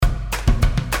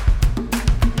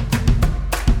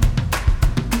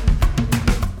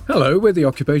Hello, we're the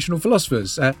Occupational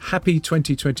Philosophers. Happy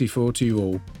 2024 to you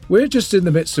all. We're just in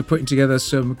the midst of putting together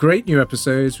some great new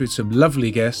episodes with some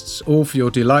lovely guests, all for your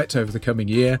delight over the coming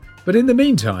year. But in the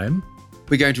meantime,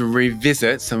 we're going to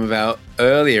revisit some of our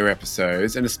earlier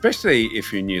episodes, and especially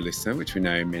if you're a new listener, which we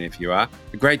know many of you are,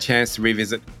 a great chance to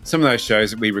revisit some of those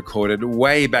shows that we recorded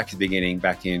way back at the beginning,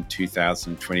 back in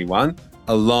 2021,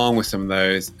 along with some of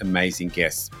those amazing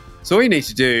guests. So all you need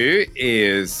to do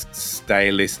is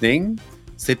stay listening,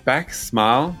 sit back,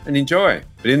 smile, and enjoy.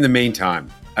 But in the meantime,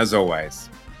 as always,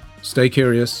 stay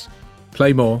curious,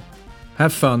 play more,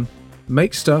 have fun,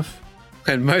 make stuff,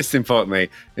 and most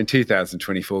importantly, in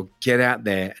 2024, get out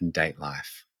there and date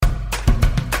life.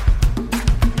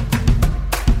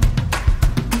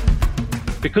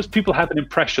 Because people have an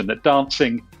impression that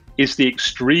dancing is the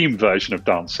extreme version of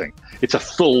dancing. It's a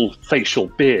full facial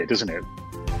beard, isn't it?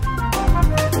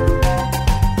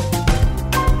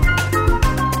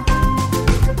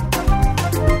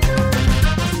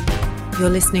 You're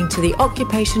listening to The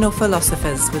Occupational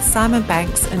Philosophers with Simon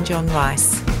Banks and John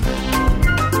Rice.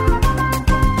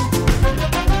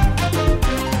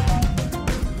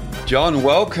 John,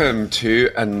 welcome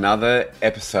to another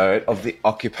episode of The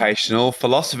Occupational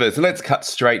Philosophers. Let's cut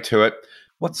straight to it.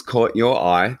 What's caught your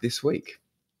eye this week?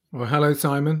 Well, hello,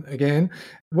 Simon, again.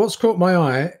 What's caught my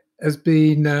eye has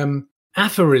been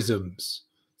aphorisms.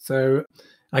 So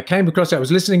I came across it. I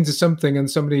was listening to something and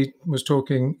somebody was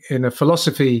talking in a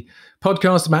philosophy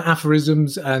podcast about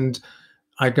aphorisms, and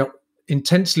I got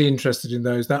intensely interested in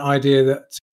those. That idea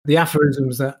that the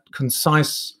aphorisms, that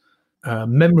concise,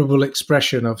 memorable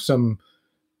expression of some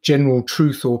general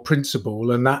truth or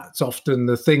principle, and that's often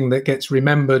the thing that gets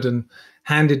remembered and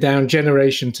handed down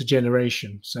generation to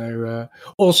generation. So,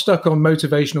 all stuck on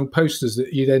motivational posters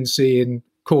that you then see in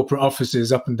corporate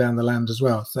offices up and down the land as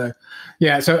well. So,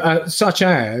 yeah, so such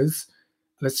as,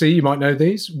 let's see, you might know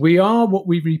these. We are what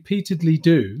we repeatedly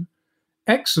do.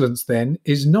 Excellence, then,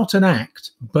 is not an act,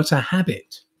 but a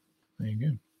habit. There you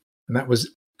go. And that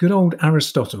was good old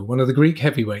Aristotle, one of the Greek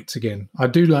heavyweights again. I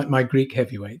do like my Greek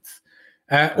heavyweights.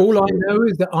 All I know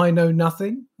is that I know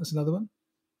nothing. That's another one.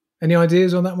 Any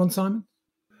ideas on that one, Simon?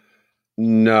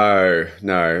 No.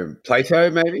 Plato,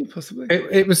 maybe, possibly?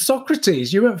 It was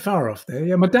Socrates. You weren't far off there.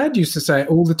 Yeah, my dad used to say it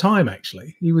all the time,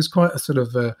 actually. He was quite a sort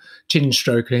of chin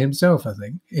stroker himself, I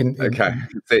think. Okay.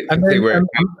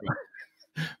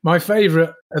 My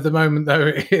favourite at the moment,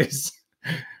 though, is,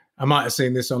 I might have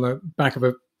seen this on the back of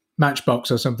a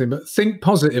Matchbox or something, but think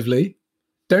positively.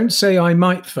 Don't say I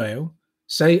might fail.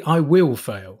 Say I will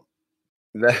fail.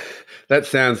 That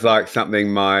sounds like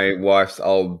something my wife's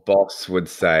old boss would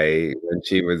say when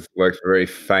she worked for a very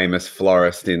famous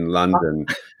florist in London.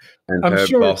 And I'm her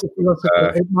sure boss,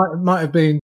 it might have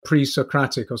been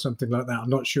pre-Socratic or something like that. I'm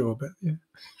not sure, but yeah.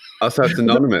 Oh, so it's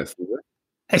anonymous,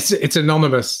 is it? It's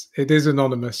anonymous. It is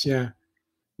anonymous, yeah.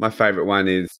 My favourite one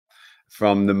is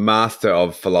from the master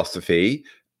of philosophy,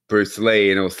 Bruce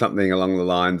Lee, and it was something along the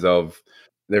lines of,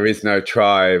 there is no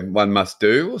try, one must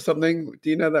do, or something. Do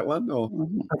you know that one? Or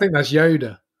I think that's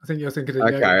Yoda. I think you're thinking of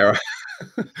Yoda. Okay,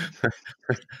 all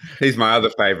right. He's my other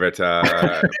favourite.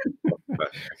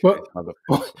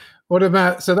 What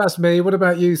about, so that's me. What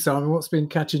about you, Simon? What's been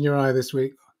catching your eye this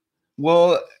week?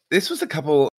 Well, this was a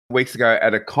couple weeks ago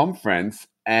at a conference,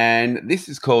 and this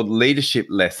is called Leadership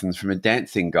Lessons from a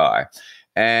Dancing Guy.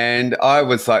 And I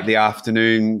was like the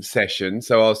afternoon session,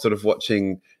 so I was sort of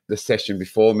watching the session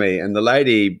before me, and the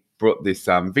lady brought this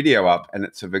video up, and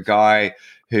it's of a guy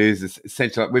who's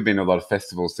essentially, we've been to a lot of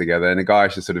festivals together, and a guy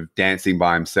just sort of dancing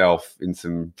by himself in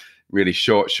some really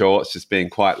short shorts, just being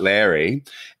quite Larry.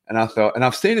 And I thought, and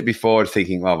I've seen it before,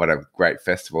 thinking, oh, what a great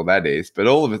festival that is. But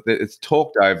all of it, it's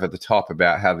talked over the top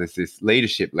about how there's this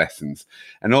leadership lessons.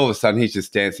 And all of a sudden, he's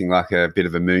just dancing like a bit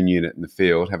of a moon unit in the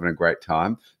field, having a great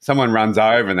time. Someone runs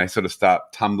over and they sort of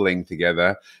start tumbling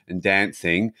together and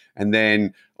dancing. And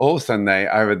then all of a sudden,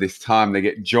 over this time, they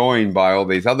get joined by all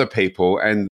these other people.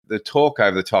 And the talk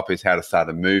over the top is how to start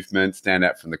a movement, stand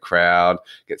out from the crowd,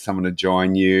 get someone to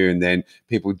join you, and then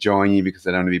people join you because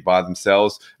they don't want to be by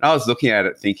themselves. And I was looking at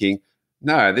it thinking,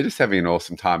 no, they're just having an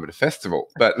awesome time at a festival.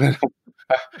 But then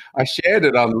I shared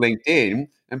it on LinkedIn,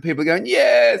 and people are going,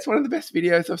 yeah, it's one of the best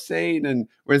videos I've seen. And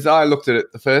whereas I looked at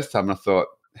it the first time, I thought,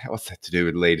 what's that to do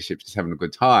with leadership? Just having a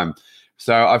good time.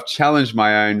 So I've challenged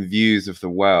my own views of the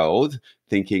world,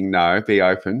 thinking, no, be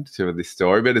open to this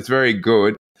story. But it's very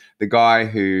good. The guy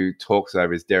who talks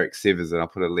over is Derek Sivers, and I'll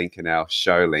put a link in our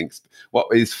show links. What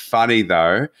is funny,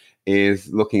 though,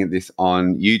 is looking at this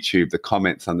on YouTube, the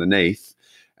comments underneath,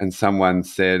 and someone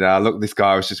said, look, this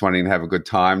guy was just wanting to have a good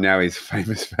time. Now he's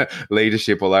famous for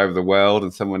leadership all over the world.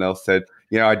 And someone else said,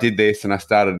 yeah, I did this and I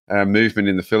started a movement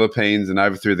in the Philippines and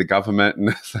overthrew the government.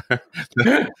 And so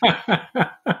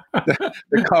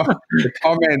the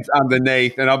comments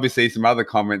underneath, and obviously some other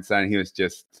comments saying he was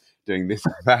just doing this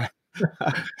and that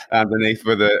underneath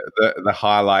for the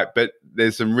highlight. But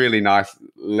there's some really nice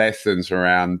lessons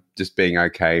around just being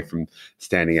okay from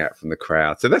standing out from the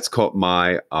crowd. So that's caught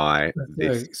my eye.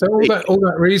 So all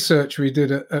that research we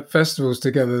did at festivals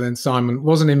together then, Simon,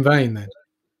 wasn't in vain then?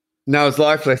 No, it's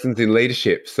life lessons in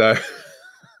leadership. So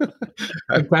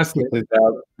fantastic.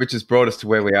 Which has brought us to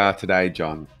where we are today,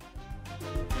 John.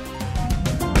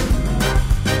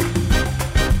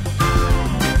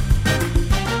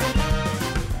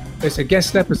 It's a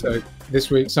guest episode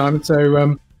this week, Simon.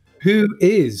 So who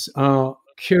is our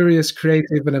curious,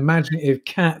 creative and imaginative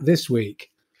cat this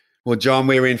week? Well, John,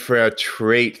 we're in for a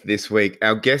treat this week.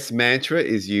 Our guest mantra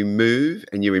is you move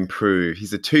and you improve.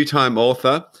 He's a 2-time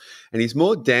author and he's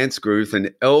more dance groove than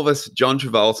Elvis, John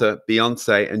Travolta,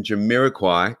 Beyonce and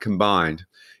Jamiroquai combined.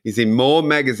 He's in more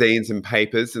magazines and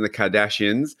papers than the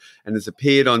Kardashians and has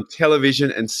appeared on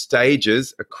television and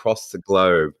stages across the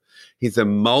globe. He's a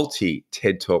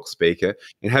multi-TED Talk speaker,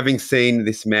 and having seen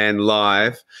this man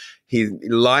live, he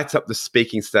lights up the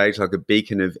speaking stage like a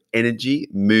beacon of energy,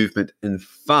 movement, and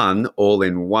fun all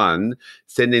in one,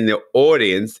 sending the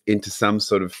audience into some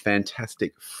sort of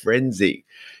fantastic frenzy.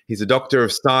 He's a doctor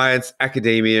of science,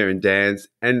 academia, and dance,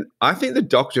 and I think the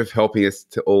doctor of helping us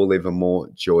to all live a more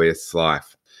joyous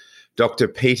life. Dr.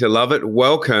 Peter Lovatt,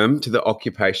 welcome to the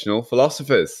Occupational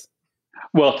Philosophers.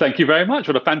 Well, thank you very much.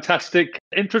 What a fantastic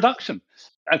introduction.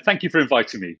 And thank you for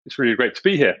inviting me. It's really great to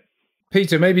be here.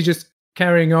 Peter, maybe just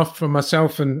carrying off from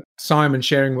myself and Simon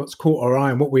sharing what's caught our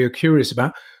eye and what we are curious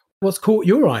about. What's caught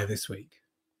your eye this week?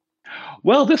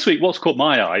 Well, this week, what's caught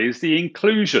my eye is the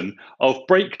inclusion of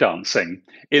breakdancing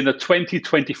in the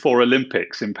 2024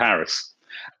 Olympics in Paris.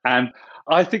 And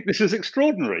I think this is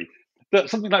extraordinary that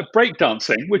something like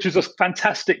breakdancing, which is a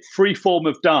fantastic free form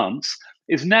of dance,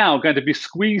 is now going to be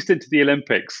squeezed into the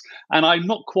Olympics. And I'm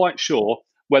not quite sure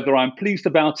whether I'm pleased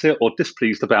about it or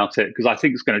displeased about it, because I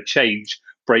think it's going to change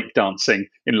breakdancing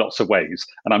in lots of ways.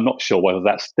 And I'm not sure whether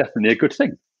that's definitely a good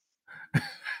thing.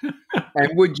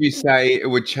 And would you say it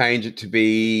would change it to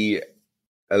be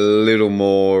a little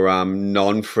more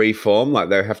non-free form? Like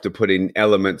they have to put in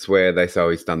elements where they say, oh,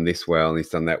 he's done this well and he's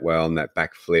done that well and that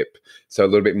backflip. So a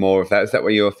little bit more of that. Is that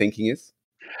what your thinking is?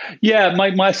 Yeah,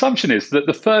 my assumption is that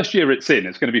the first year it's going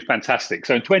to be fantastic.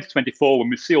 So in 2024, when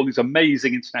we see all these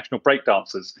amazing international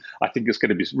breakdancers, I think it's going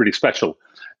to be really special.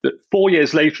 That 4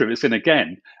 years later, if it's in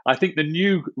again, I think the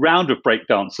new round of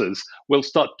breakdancers will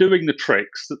start doing the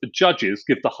tricks that the judges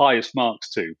give the highest marks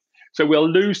to. So we'll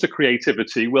lose the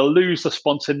creativity, we'll lose the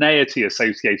spontaneity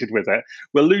associated with it,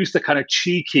 we'll lose the kind of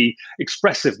cheeky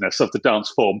expressiveness of the dance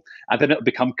form, and then it'll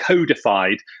become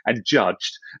codified and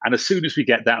judged. And as soon as we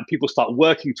get that and people start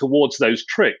working towards those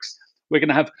tricks, we're going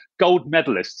to have gold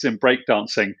medalists in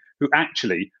breakdancing who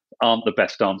actually aren't the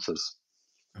best dancers.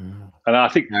 And I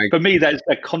think for me, there's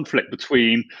a conflict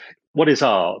between what is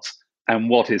art and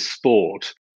what is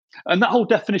sport. And that whole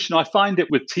definition, I find it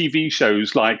with TV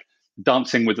shows like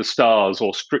Dancing with the Stars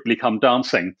or Strictly Come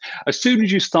Dancing. As soon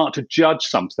as you start to judge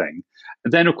something,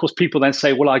 then of course people then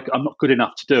say, well, I'm not good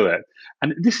enough to do it.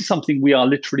 And this is something we are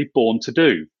literally born to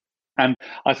do. And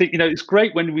I think, it's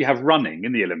great when we have running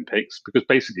in the Olympics, because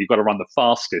basically you've got to run the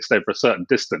fastest over a certain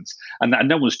distance, and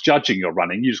no one's judging your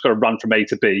running. You just got to run from A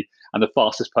to B and the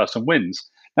fastest person wins.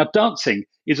 Now, dancing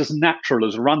is as natural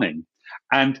as running,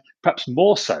 and perhaps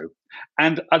more so.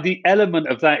 And the element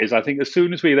of that is, I think, as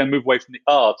soon as we then move away from the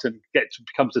art and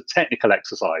becomes a technical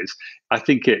exercise, I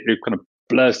think it kind of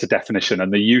blurs the definition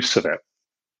and the use of it.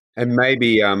 And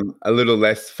maybe a little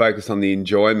less focus on the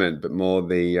enjoyment, but more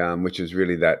the which is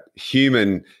really that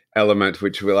human element,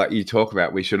 which we, like you talk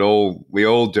about, we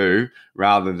all do,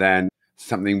 rather than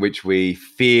something which we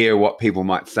fear what people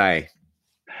might say.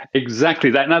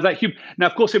 Exactly that. Now,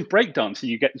 of course, in breakdancing,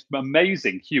 you get this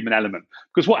amazing human element,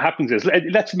 because what happens is,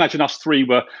 let's imagine us three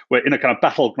were in a kind of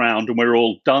battleground and we're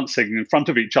all dancing in front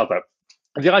of each other.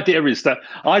 The idea is that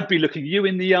I'd be looking you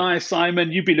in the eye,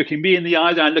 Simon, you'd be looking me in the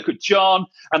eye, and I look at John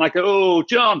and I go, oh,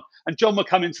 John. And John will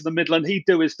come into the middle and he'd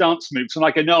do his dance moves. And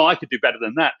I go, no, I could do better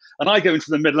than that. And I go into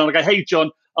the middle and I go, hey,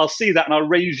 John, I'll see that and I'll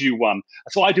raise you one.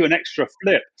 So I do an extra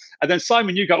flip. And then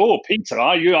Simon, you go, oh,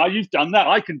 Peter, you've done that.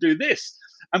 I can do this.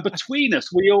 And between us,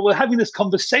 we're having this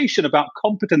conversation about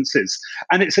competencies,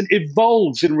 and it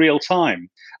evolves in real time.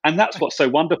 And that's what's so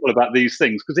wonderful about these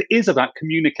things, because it is about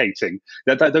communicating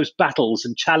those battles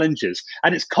and challenges.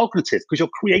 And it's cognitive, because you're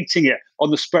creating it on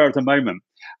the spur of the moment.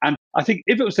 And I think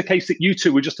if it was the case that you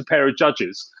two were just a pair of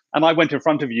judges and I went in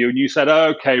front of you and you said,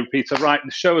 okay, Peter, right,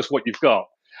 show us what you've got.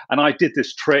 And I did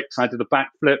this trick, I did a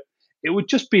backflip. It would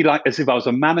just be like as if I was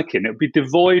a mannequin. It would be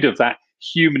devoid of that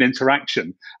human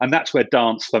interaction. And that's where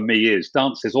dance for me is.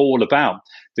 Dance is all about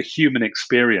the human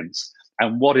experience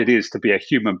and what it is to be a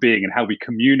human being and how we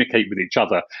communicate with each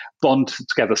other, bond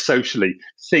together socially,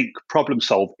 think, problem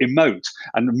solve, emote,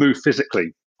 and move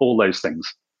physically, all those things.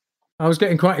 I was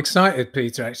getting quite excited,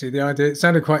 Peter, actually. The idea, it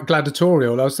sounded quite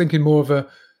gladiatorial. I was thinking more of a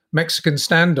Mexican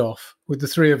standoff with the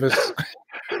three of us.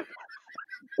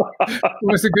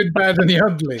 Almost the good, bad, and the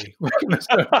ugly.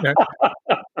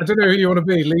 I don't know who you want to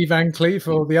be, Lee Van Cleef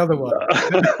or the other one.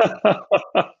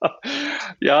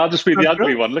 Yeah, I'll just be the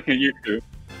ugly one, looking at you two.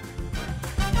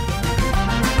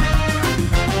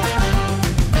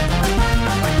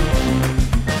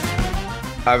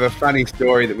 I have a funny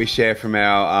story that we share from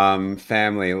our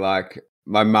family. Like,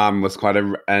 my mum was quite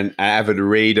an avid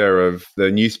reader of the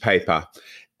newspaper.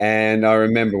 And I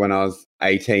remember when I was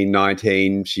 18,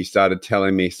 19, she started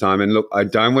telling me, Simon, look, I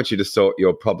don't want you to sort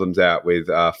your problems out with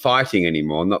fighting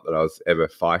anymore. Not that I was ever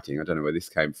fighting. I don't know where this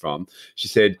came from. She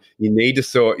said, you need to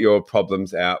sort your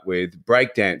problems out with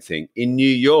breakdancing. In New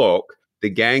York, the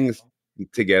gangs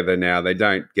together now, they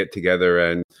don't get together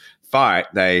and fight.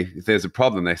 If there's a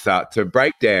problem, they start to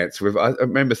break dance. I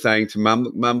remember saying to Mum,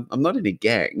 look, Mum, I'm not in a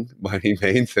gang by any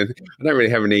means, and I don't really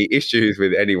have any issues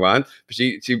with anyone. But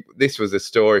this was a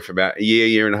story for about a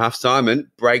year and a half.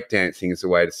 Simon, break dancing is the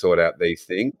way to sort out these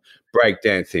things. Break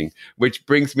dancing, which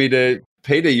brings me to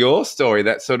Peter, your story,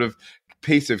 that sort of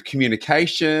piece of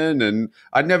communication, and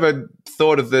I'd never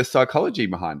thought of the psychology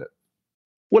behind it.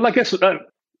 Well, I guess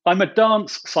I'm a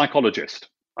dance psychologist.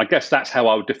 I guess that's how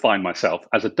I would define myself,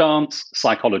 as a dance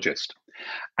psychologist.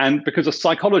 And because a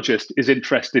psychologist is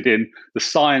interested in the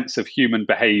science of human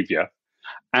behavior.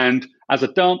 And as a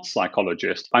dance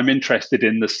psychologist, I'm interested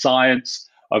in the science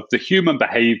of the human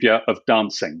behavior of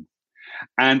dancing.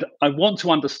 And I want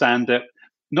to understand it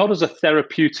not as a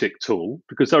therapeutic tool,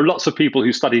 because there are lots of people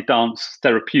who study dance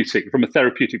from a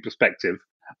therapeutic perspective.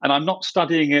 And I'm not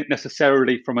studying it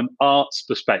necessarily from an arts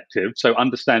perspective, so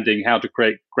understanding how to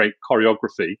create great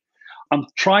choreography. I'm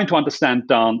trying to understand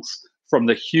dance from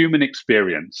the human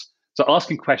experience. So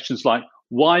asking questions like,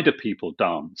 why do people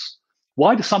dance?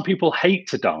 Why do some people hate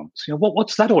to dance?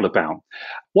 What's that all about?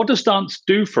 What does dance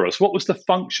do for us? What was the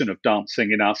function of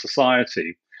dancing in our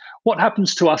society? What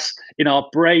happens to us in our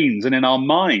brains and in our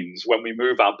minds when we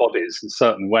move our bodies in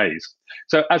certain ways?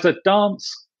 So as a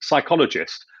dance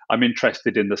psychologist, I'm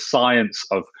interested in the science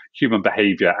of human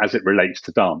behavior as it relates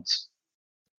to dance.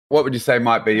 What would you say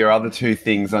might be your other two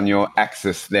things on your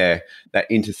axis there, that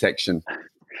intersection?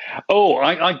 Oh,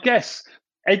 I guess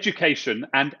education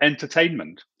and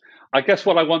entertainment. I guess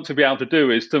what I want to be able to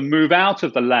do is to move out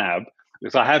of the lab,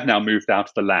 because I have now moved out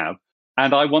of the lab,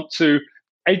 and I want to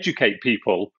educate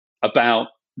people about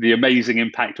the amazing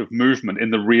impact of movement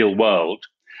in the real world.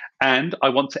 And I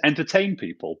want to entertain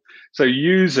people. So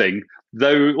using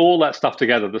all that stuff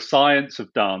together, the science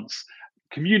of dance,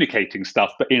 communicating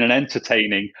stuff, but in an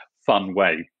entertaining, fun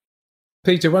way.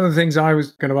 Peter, one of the things I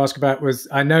was going to ask about was,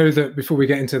 I know that before we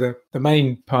get into the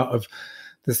main part of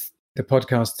the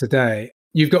podcast today,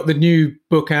 you've got the new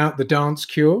book out, The Dance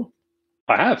Cure.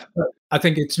 I have. I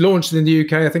think it's launched in the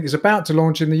UK. I think it's about to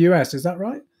launch in the US. Is that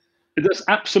right? That's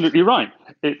absolutely right.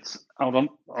 Hold on,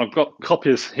 I've got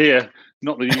copies here.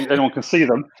 Not that anyone can see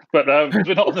them, but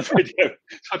we're not on the video.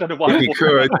 So I don't know why. If you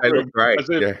could, they look great.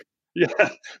 Yeah.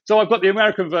 So I've got the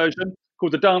American version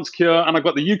called The Dance Cure, and I've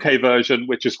got the UK version,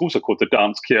 which is also called The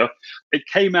Dance Cure. It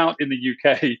came out in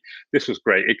the UK. This was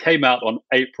great. It came out on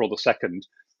April the 2nd.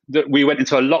 We went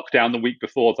into a lockdown the week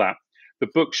before that. The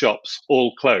bookshops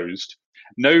all closed.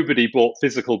 Nobody bought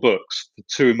physical books for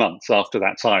 2 months after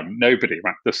that time. Nobody.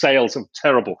 Right? The sales are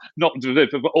terrible. Not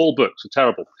all books are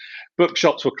terrible.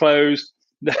 Bookshops were closed.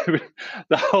 The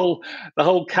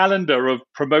whole calendar of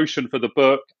promotion for the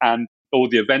book and all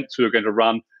the events we were going to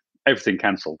run, everything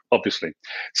cancelled, obviously.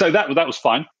 So that was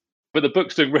fine. But the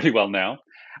book's doing really well now.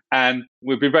 And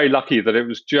we've been very lucky that it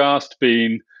was just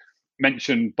been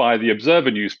mentioned by the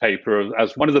Observer newspaper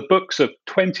as one of the books of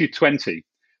 2020.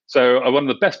 So one of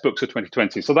the best books of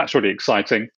 2020. So that's really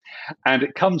exciting. And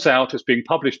it comes out, it's being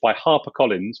published by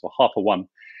HarperCollins, or Harper One,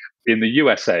 in the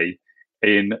USA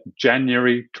in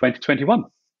January 2021.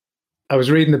 I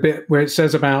was reading the bit where it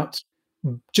says about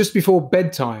just before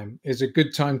bedtime is a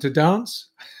good time to dance.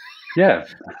 Yeah.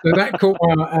 So that caught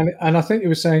my eye. And I think it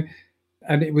was saying,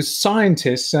 and it was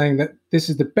scientists saying that this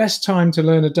is the best time to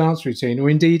learn a dance routine, or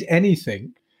indeed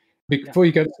anything, before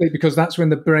you go to sleep, because that's when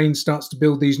the brain starts to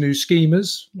build these new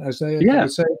schemas, as they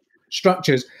say.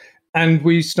 structures, and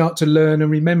we start to learn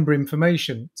and remember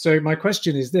information. So my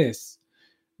question is this.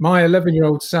 My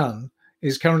 11-year-old son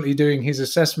is currently doing his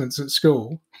assessments at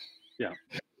school. Yeah.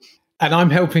 And I'm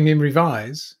helping him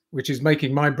revise, which is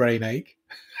making my brain ache.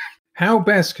 How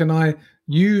best can I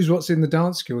use what's in the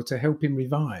dance skill to help him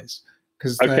revise?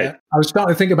 Because I was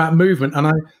starting to think about movement,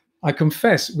 and I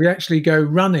confess we actually go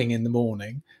running in the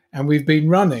morning, and we've been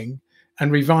running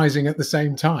and revising at the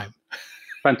same time.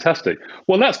 Fantastic.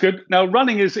 Well, that's good. Now,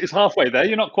 running is halfway there.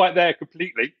 You're not quite there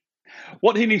completely.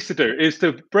 What he needs to do is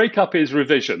to break up his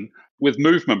revision with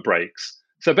movement breaks.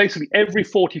 So basically, every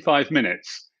 45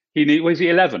 minutes, was he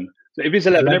 11? So if he's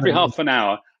 11, every half an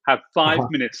hour, have 5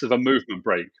 minutes of a movement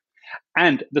break.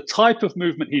 And the type of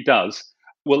movement he does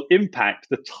will impact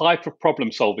the type of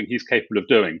problem solving he's capable of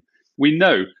doing. We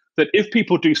know that if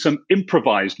people do some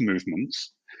improvised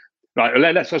movements,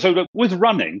 right? So with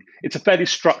running, it's a fairly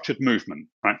structured movement,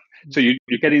 right? So you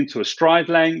get into a stride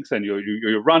length and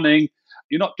you're running.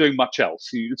 You're not doing much else.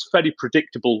 It's a fairly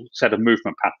predictable set of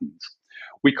movement patterns.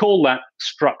 We call that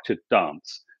structured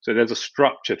dance. So there's a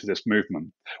structure to this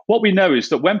movement. What we know is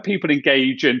that when people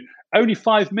engage in only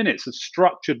 5 minutes of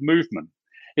structured movement,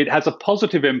 it has a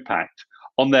positive impact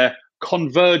on their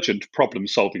convergent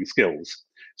problem-solving skills.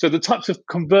 So the types of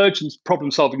convergent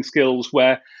problem-solving skills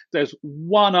where there's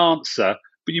one answer,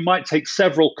 but you might take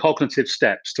several cognitive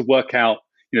steps to work out,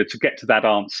 to get to that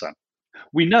answer.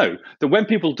 We know that when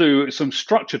people do some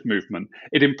structured movement,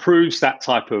 it improves that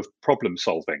type of problem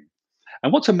solving.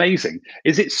 And what's amazing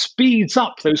is it speeds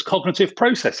up those cognitive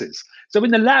processes. So in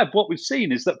the lab, what we've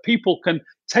seen is that people can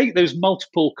take those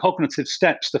multiple cognitive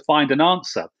steps to find an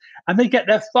answer, and they get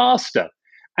there faster.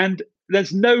 And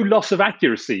there's no loss of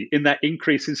accuracy in that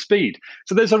increase in speed.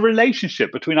 So there's a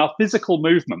relationship between our physical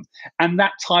movement and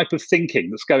that type of thinking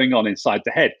that's going on inside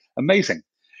the head. Amazing.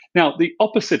 Now, the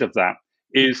opposite of that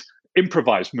is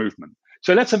improvised movement.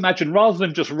 So let's imagine rather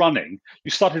than just running, you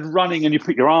started running and you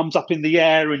put your arms up in the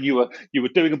air and you were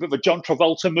doing a bit of a John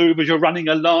Travolta move as you're running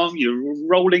along, you're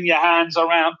rolling your hands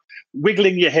around,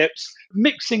 wiggling your hips,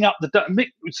 mixing up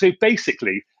so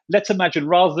basically, let's imagine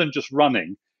rather than just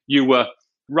running, you were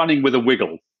running with a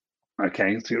wiggle.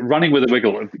 Okay, so you're running with a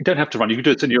wiggle. You don't have to run, you can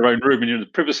do it in your own room and in the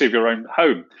privacy of your own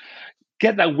home.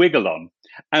 Get that wiggle on.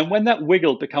 And when that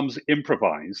wiggle becomes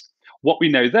improvised, what we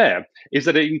know there is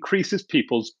that it increases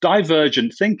people's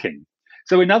divergent thinking.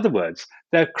 So in other words,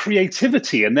 their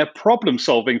creativity and their problem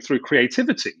solving through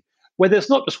creativity, where there's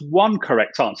not just one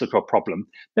correct answer to a problem,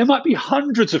 there might be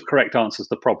hundreds of correct answers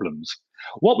to problems.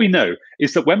 What we know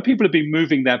is that when people have been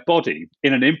moving their body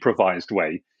in an improvised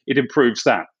way, it improves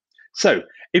that. So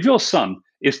if your son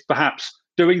is perhaps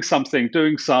doing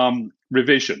some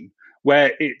revision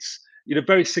where it's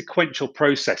very sequential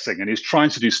processing and is trying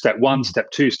to do step 1,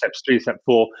 step 2, step 3, step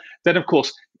 4, then of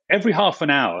course, every half an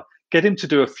hour, get him to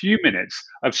do a few minutes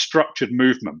of structured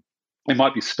movement. It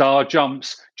might be star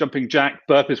jumps, jumping jack,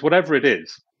 burpees, whatever it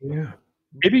is. Yeah.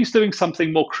 If he's doing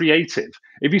something more creative,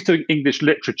 if he's doing English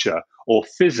literature or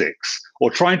physics or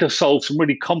trying to solve some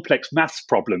really complex maths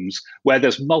problems where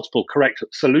there's multiple correct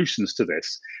solutions to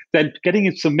this, then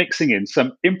mixing in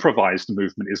some improvised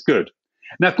movement is good.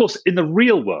 Now, of course, in the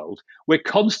real world, we're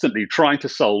constantly trying to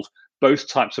solve both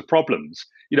types of problems.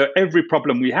 Every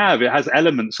problem we have, it has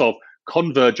elements of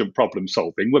convergent problem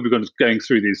solving, where we're going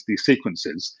through these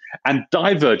sequences, and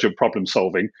divergent problem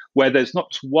solving, where there's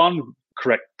not just one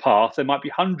correct path, there might be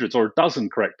hundreds or a dozen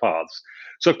correct paths.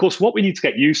 So, of course, what we need to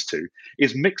get used to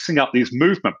is mixing up these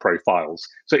movement profiles.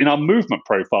 So in our movement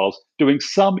profiles, doing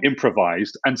some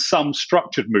improvised and some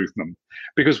structured movement,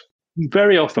 because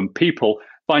very often people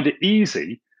find it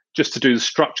easy just to do the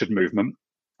structured movement,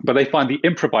 but they find the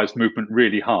improvised movement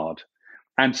really hard.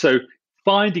 And so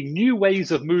finding new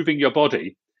ways of moving your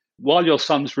body while your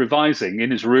son's revising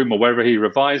in his room or wherever he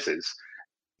revises,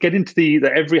 get into the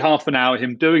every half an hour,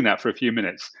 him doing that for a few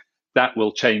minutes, that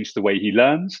will change the way he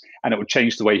learns, and it will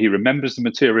change the way he remembers the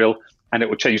material, and it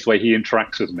will change the way he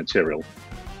interacts with the material.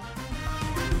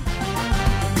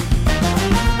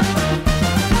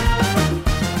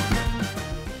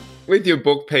 With your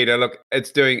book, Peter, look,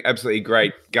 it's doing absolutely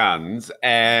great guns,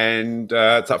 and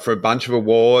it's up for a bunch of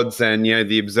awards. And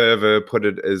the Observer put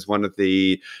it as one of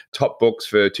the top books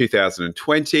for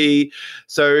 2020.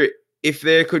 So, if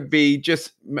there could be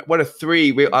just what are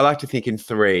three? I like to think in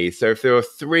three. So, if there were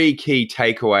three key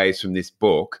takeaways from this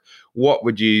book, what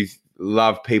would you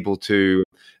love people to,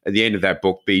 at the end of that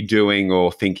book, be doing or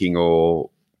thinking or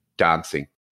dancing?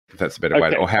 If that's a better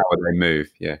way, or how would they move?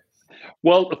 Yeah.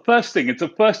 Well, the first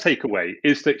takeaway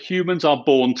is that humans are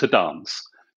born to dance.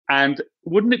 And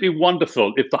wouldn't it be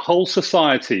wonderful if the whole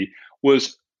society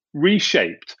was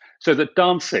reshaped so that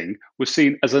dancing was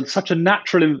seen as such a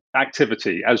natural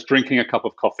activity as drinking a cup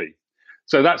of coffee.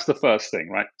 So that's the first thing,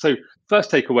 right? So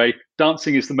first takeaway,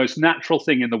 dancing is the most natural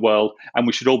thing in the world, and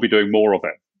we should all be doing more of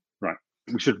it, right?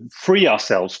 We should free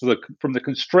ourselves from the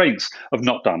constraints of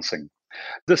not dancing.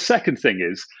 The second thing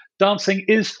is dancing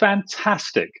is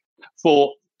fantastic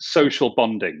for social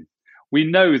bonding. We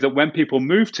know that when people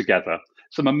move together,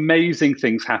 some amazing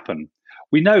things happen.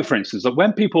 We know, for instance, that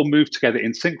when people move together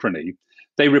in synchrony,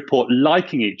 they report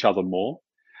liking each other more.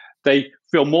 They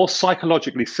feel more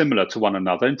psychologically similar to one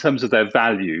another in terms of their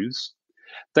values.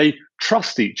 They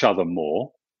trust each other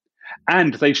more,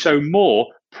 and they show more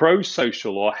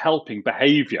pro-social or helping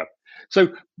behavior. So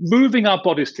moving our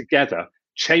bodies together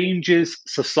changes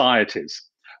societies.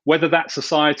 Whether that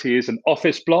society is an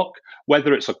office block,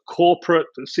 whether it's a corporate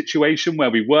situation where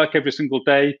we work every single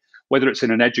day, whether it's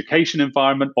in an education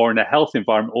environment or in a health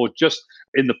environment or just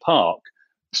in the park,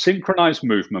 synchronized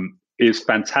movement is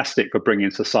fantastic for bringing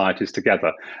societies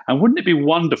together. And wouldn't it be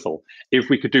wonderful if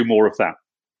we could do more of that?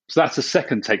 So that's the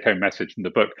second take-home message from the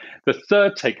book. The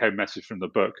third take-home message from the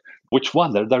book, which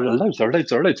one? There are loads. I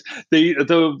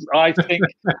think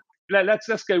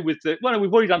let's go with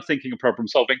we've already done thinking and problem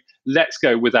solving. Let's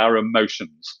go with our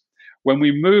emotions. When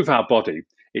we move our body,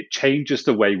 it changes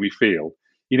the way we feel.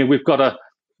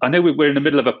 I know we're in the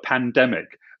middle of a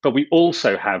pandemic, but we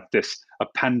also have a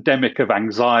pandemic of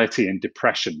anxiety and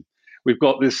depression. We've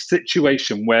got this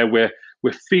situation where we're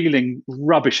feeling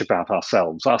rubbish about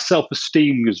ourselves. Our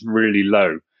self-esteem is really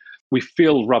low. We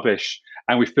feel rubbish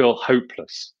and we feel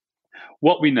hopeless.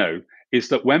 What we know is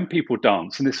that when people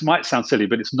dance, and this might sound silly,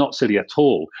 but it's not silly at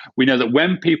all. We know that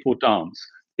when people dance,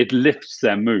 it lifts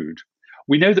their mood.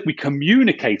 We know that we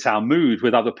communicate our mood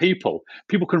with other people.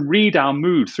 People can read our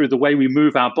mood through the way we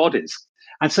move our bodies.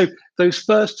 And so those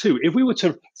first two, if we were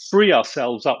to free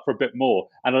ourselves up for a bit more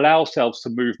and allow ourselves to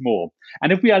move more,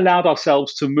 and if we allowed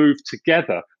ourselves to move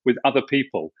together with other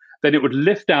people, then it would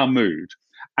lift our mood.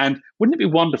 And wouldn't it be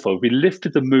wonderful if we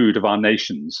lifted the mood of our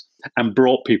nations and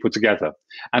brought people together?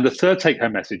 And the third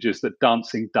take-home message is that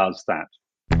dancing does that.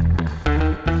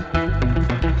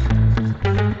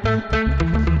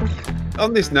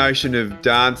 On this notion of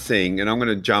dancing, and I'm going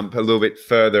to jump a little bit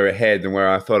further ahead than where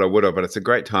I thought I would have, but it's a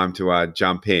great time to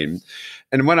jump in.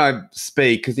 And when I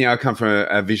speak, because, I come from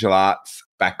a visual arts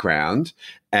background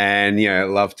and,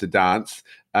 love to dance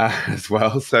as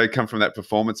well. So I come from that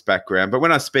performance background. But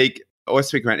when I speak, I always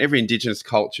speak around every Indigenous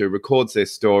culture records their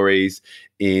stories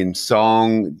in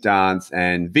song, dance,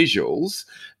 and visuals.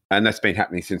 And that's been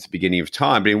happening since the beginning of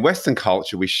time. But in Western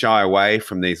culture, we shy away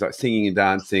from these, like singing and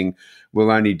dancing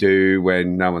we'll only do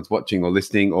when no one's watching or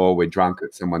listening, or we're drunk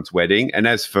at someone's wedding. And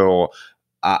as for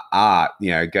art,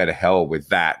 go to hell with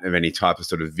that, of any type of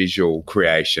sort of visual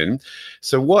creation.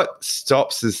 So what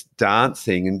stops us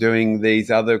dancing and doing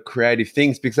these other creative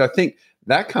things? Because I think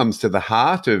that comes to the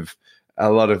heart of a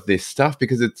lot of this stuff,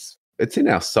 because it's in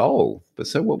our soul. But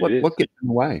so what gets in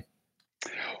the way?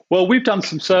 Well, we've done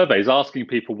some surveys asking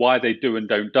people why they do and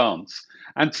don't dance.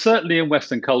 And certainly in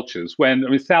Western cultures,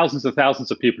 thousands and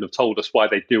thousands of people have told us why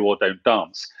they do or don't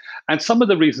dance. And some of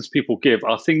the reasons people give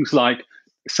are things like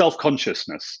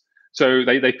self-consciousness. So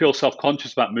they feel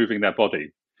self-conscious about moving their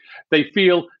body. They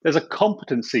feel there's a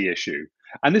competency issue.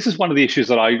 And this is one of the issues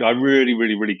that I really,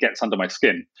 really, really gets under my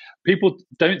skin. People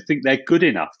don't think they're good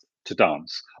enough to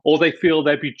dance, or they feel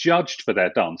they'll be judged for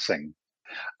their dancing,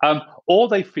 or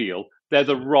they feel they're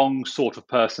the wrong sort of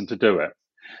person to do it.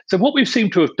 So what we've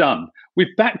seemed to have done,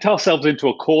 we've backed ourselves into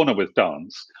a corner with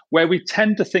dance, where we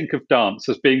tend to think of dance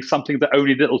as being something that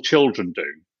only little children do,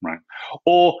 right?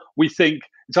 Or we think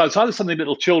so it's either something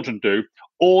little children do,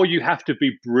 or you have to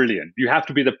be brilliant. You have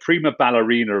to be the prima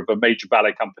ballerina of a major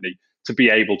ballet company to be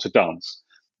able to dance.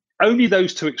 Only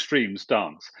those two extremes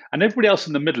dance. And everybody else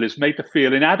in the middle is made to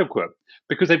feel inadequate,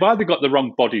 because they've either got the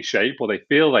wrong body shape, or they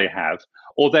feel they have,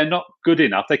 or they're not good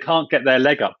enough. They can't get their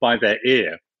leg up by their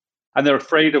ear. And they're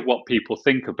afraid of what people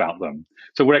think about them.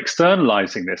 So we're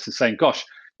externalizing this and saying, gosh,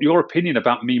 your opinion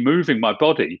about me moving my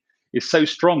body is so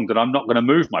strong that I'm not going to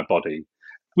move my body.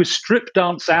 We strip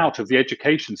dance out of the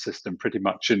education system pretty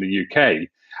much in the UK.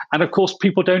 And of course,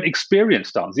 people don't experience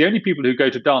dance. The only people who go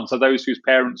to dance are those whose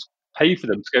parents pay for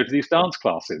them to go to these dance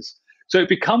classes. So it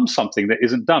becomes something that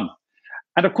isn't done.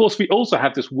 And of course, we also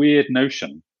have this weird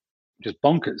notion, which is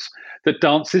bonkers, that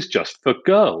dance is just for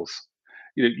girls.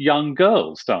 Young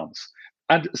girls dance.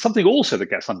 And something also that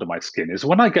gets under my skin is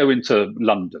when I go into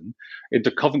London,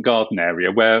 into Covent Garden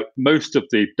area, where most of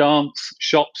the dance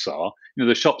shops are,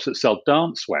 the shops that sell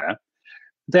dancewear,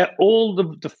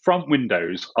 the front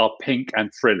windows are pink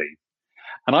and frilly.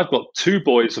 And I've got two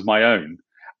boys of my own,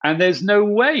 And there's no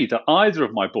way that either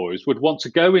of my boys would want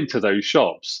to go into those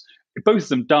shops. Both of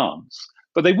them dance,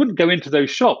 but they wouldn't go into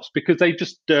those shops because they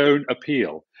just don't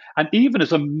appeal. And even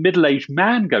as a middle-aged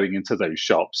man going into those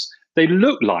shops, they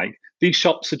look like these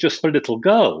shops are just for little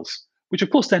girls, which of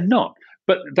course they're not,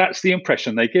 but that's the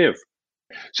impression they give.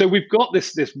 So we've got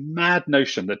this mad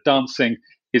notion that dancing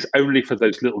is only for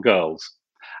those little girls,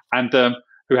 and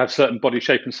who have certain body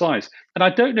shape and size. And I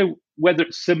don't know whether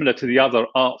it's similar to the other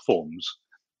art forms.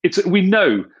 We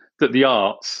know that the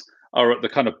arts are at the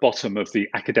kind of bottom of the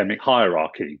academic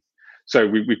hierarchy. So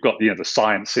we've got the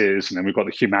sciences, and then we've got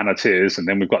the humanities, and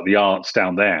then we've got the arts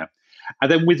down there.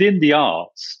 And then within the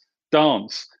arts,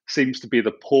 dance seems to be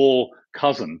the poor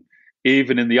cousin,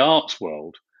 even in the arts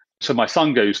world. So my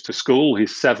son goes to school,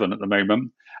 he's 7 at the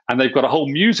moment, and they've got a whole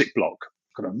music block,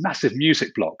 got a massive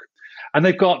music block. And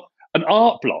they've got an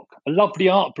art block, a lovely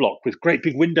art block with great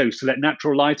big windows to let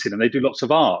natural light in, and they do lots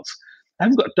of arts. They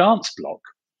haven't got a dance block.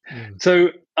 So,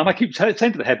 and I keep saying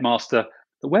to the headmaster,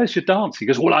 where's your dance? He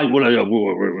goes,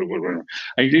 and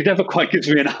he never quite gives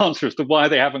me an answer as to why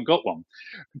they haven't got one.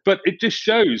 But it just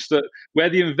shows that where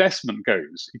the investment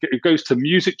goes, it goes to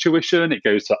music tuition, it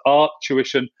goes to art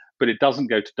tuition, but it doesn't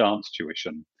go to dance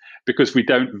tuition because we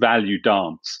don't value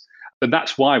dance. And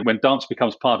that's why when dance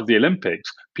becomes part of the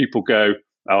Olympics, people go,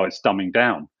 oh, it's dumbing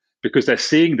down, because they're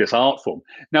seeing this art form.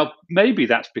 Now, maybe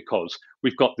that's because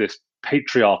we've got this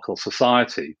patriarchal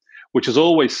society, which has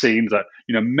always seen that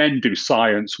men do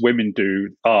science, women do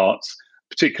arts,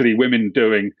 particularly women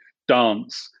doing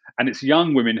dance, and it's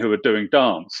young women who are doing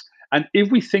dance. And if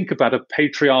we think about a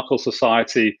patriarchal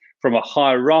society from a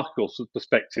hierarchical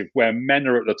perspective, where men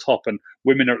are at the top and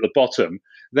women are at the bottom,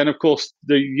 then of course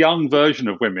the young version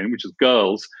of women, which is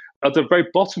girls, are at the very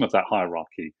bottom of that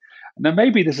hierarchy. Now,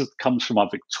 maybe comes from our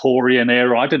Victorian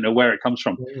era. I don't know where it comes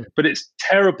from, but it's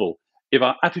terrible if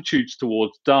our attitudes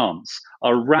towards dance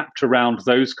are wrapped around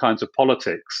those kinds of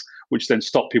politics, which then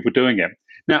stop people doing it.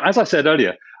 Now, as I said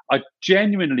earlier, I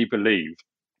genuinely believe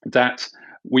that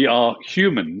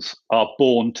humans are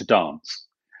born to dance.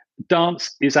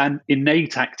 Dance is an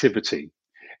innate activity.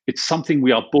 It's something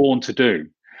we are born to do.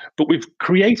 But we've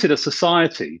created a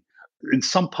society, in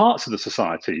some parts of the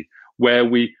society, where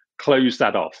we close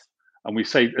that off. And we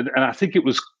say, and I think it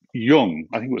was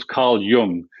Carl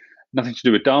Jung, nothing to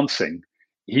do with dancing.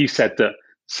 He said that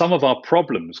some of our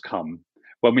problems come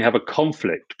when we have a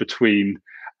conflict between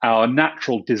our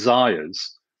natural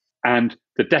desires and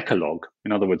the Decalogue,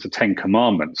 in other words, the 10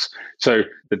 Commandments. So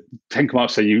the 10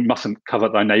 Commandments say you mustn't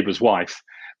covet thy neighbor's wife,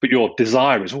 but your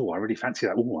desire is, oh, I really fancy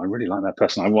that. Oh, I really like that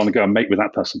person. I want to go and mate with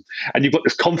that person. And you've got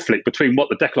this conflict between what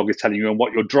the Decalogue is telling you and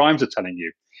what your drives are telling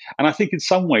you. And I think in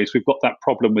some ways we've got that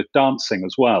problem with dancing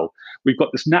as well. We've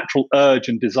got this natural urge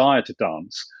and desire to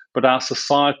dance, but our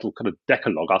societal kind of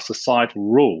Decalogue, our societal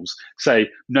rules say,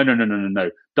 no,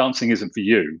 dancing isn't for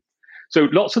you. So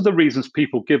lots of the reasons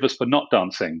people give us for not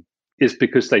dancing is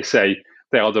because they say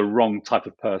they are the wrong type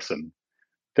of person.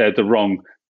 They're the wrong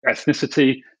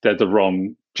ethnicity, they're the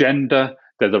wrong gender,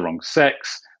 they're the wrong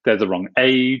sex, they're the wrong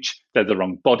age, they're the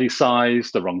wrong body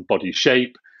size, the wrong body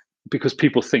shape, because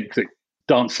people think that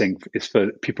dancing is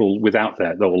for people without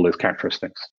all those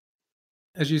characteristics.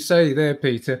 As you say there,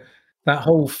 Peter, that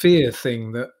whole fear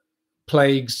thing that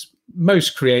plagues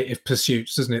most creative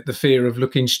pursuits, doesn't it? The fear of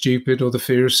looking stupid or the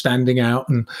fear of standing out,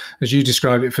 and as you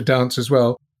describe it for dance as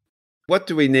well. What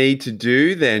do we need to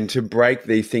do then to break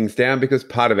these things down? Because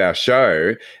part of our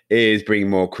show is bringing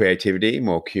more creativity,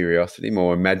 more curiosity,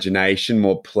 more imagination,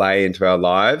 more play into our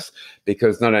lives,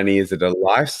 because not only is it a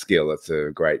life skill, it's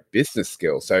a great business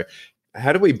skill. So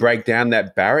how do we break down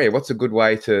that barrier? What's a good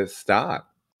way to start?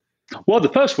 Well, the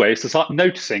first way is to start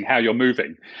noticing how you're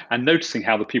moving and noticing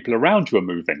how the people around you are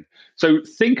moving. So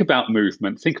think about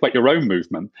movement, think about your own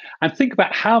movement, and think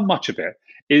about how much of it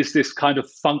is this kind of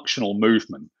functional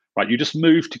movement, right? You just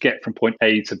move to get from point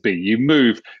A to B. You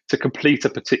move to complete a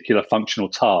particular functional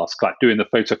task, like doing the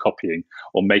photocopying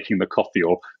or making the coffee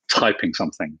or typing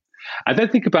something. And then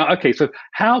think about, okay, so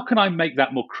how can I make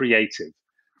that more creative?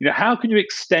 How can you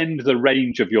extend the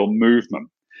range of your movement?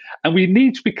 And we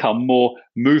need to become more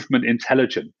movement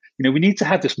intelligent. We need to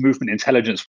have this movement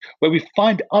intelligence where we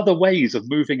find other ways of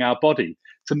moving our body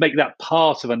to make that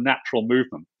part of a natural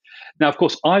movement. Now, of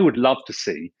course, I would love to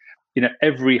see,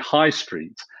 every high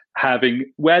street having,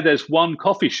 where there's one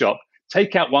coffee shop,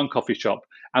 take out one coffee shop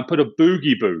and put a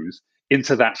boogie booth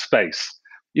into that space.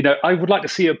 I would like to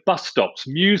see at bus stops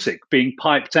music being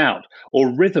piped out,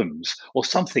 or rhythms or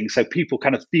something, so people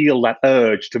kind of feel that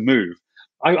urge to move.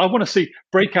 I want to see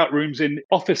breakout rooms in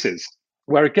offices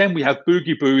where, again, we have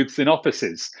boogie booths in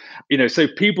offices, so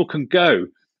people can go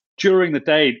during the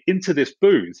day into this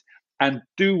booth and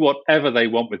do whatever they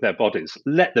want with their bodies.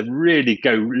 Let them really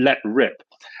go, let rip.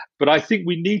 But I think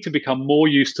we need to become more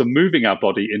used to moving our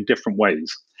body in different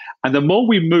ways. And the more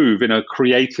we move in a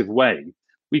creative way,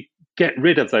 we get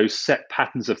rid of those set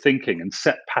patterns of thinking and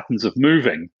set patterns of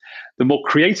moving, the more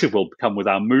creative we'll become with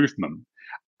our movement.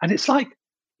 And it's like,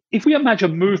 if we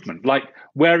imagine movement like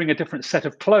wearing a different set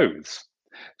of clothes,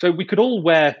 so we could all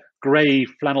wear grey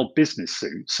flannel business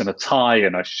suits and a tie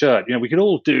and a shirt. We could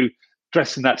all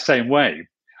dress in that same way.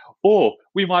 Or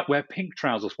we might wear pink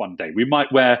trousers one day. We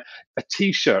might wear a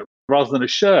t-shirt rather than a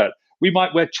shirt. We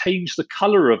might change the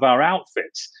color of our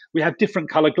outfits. We have different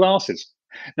color glasses.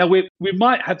 Now, we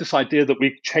might have this idea that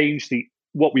we change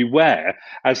what we wear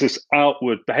as this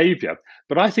outward behavior,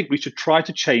 but I think we should try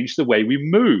to change the way we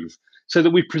move so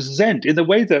that we present in the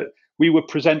way that we would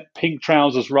present pink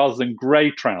trousers rather than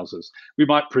gray trousers. We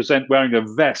might present wearing a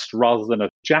vest rather than a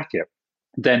jacket.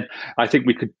 Then I think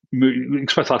we could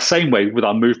express our same way with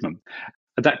our movement.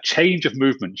 That change of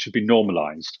movement should be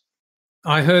normalized.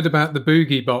 I heard about the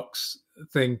boogie box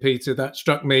thing, Peter. That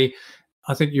struck me.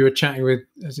 I think you were chatting with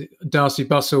Darcy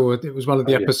Bussell. It was one of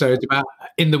the episodes about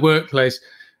in the workplace.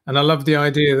 And I love the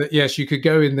idea that, yes, you could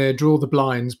go in there, draw the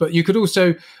blinds, but you could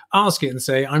also ask it and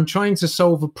say, I'm trying to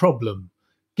solve a problem.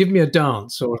 Give me a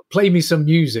dance or play me some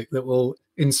music that will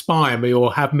inspire me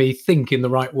or have me think in the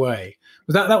right way.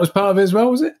 That was part of it as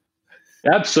well, was it?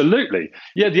 Absolutely.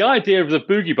 Yeah, the idea of the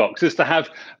boogie box is to have,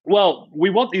 we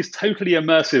want these totally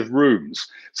immersive rooms.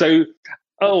 So,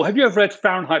 have you ever read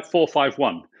Fahrenheit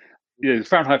 451? Yeah,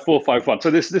 Fahrenheit 451.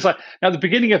 So this now the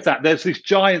beginning of that, there's these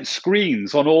giant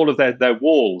screens on all of their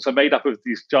walls are made up of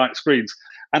these giant screens.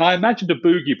 And I imagined a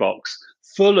boogie box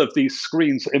full of these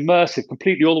screens, immersive,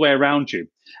 completely all the way around you.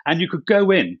 And you could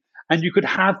go in and you could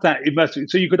have that immersive.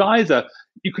 So you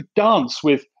could dance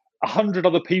with 100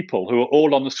 other people who are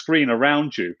all on the screen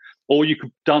around you, or you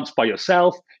could dance by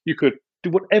yourself. You could do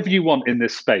whatever you want in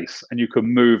this space and you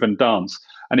can move and dance.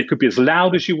 And it could be as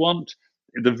loud as you want.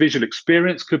 The visual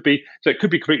experience could be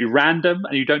completely random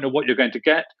and you don't know what you're going to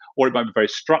get, or it might be very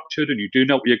structured and you do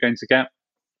know what you're going to get.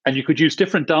 And you could use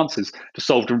different dances to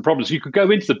solve different problems. You could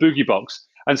go into the boogie box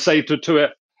and say to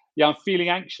it, I'm feeling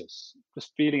anxious,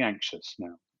 just feeling anxious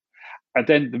now. And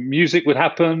then the music would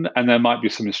happen and there might be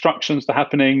some instructions to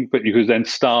happening, but you could then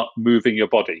start moving your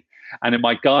body and it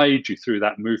might guide you through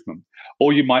that movement.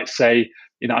 Or you might say,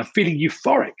 I'm feeling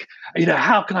euphoric.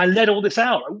 How can I let all this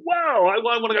out? Wow,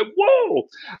 I want to go, whoa.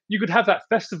 You could have that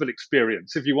festival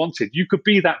experience if you wanted. You could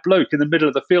be that bloke in the middle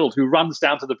of the field who runs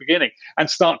down to the beginning and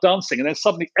start dancing. And then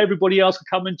suddenly everybody else could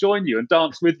come and join you and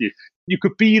dance with you. You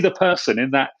could be the person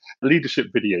in that leadership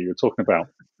video you're talking about.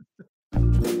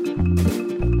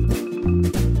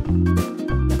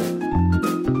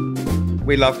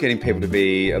 We love getting people to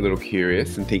be a little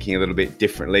curious and thinking a little bit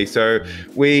differently. So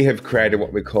we have created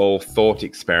what we call thought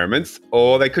experiments,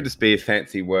 or they could just be a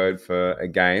fancy word for a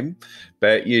game,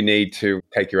 but you need to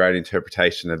take your own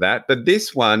interpretation of that. But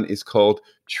this one is called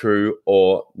True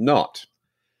or Not.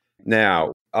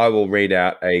 Now, I will read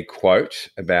out a quote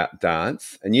about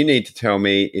dance, and you need to tell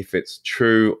me if it's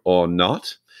true or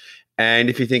not. And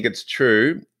if you think it's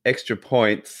true, extra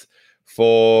points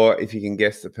for if you can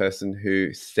guess the person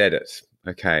who said it.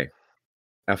 Okay,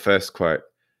 our first quote.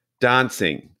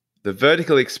 Dancing, the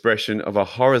vertical expression of a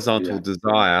horizontal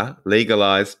desire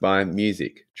legalized by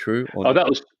music. True or not? That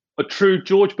was a true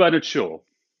George Bernard Shaw.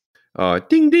 Oh,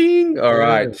 ding, ding. All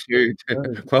right.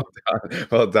 Well done.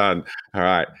 Well done. All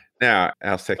right. Now,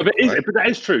 our second quote. But that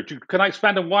is true. Can I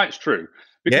expand on why it's true?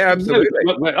 Because absolutely.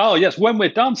 Yes, when we're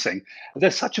dancing,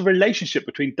 there's such a relationship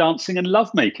between dancing and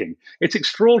lovemaking. It's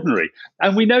extraordinary.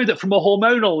 And we know that from a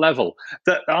hormonal level,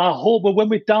 that when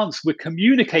we dance, we're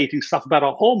communicating stuff about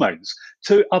our hormones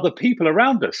to other people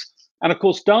around us. And of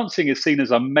course, dancing is seen as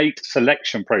a mate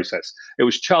selection process. It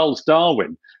was Charles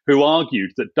Darwin who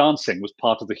argued that dancing was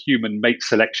part of the human mate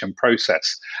selection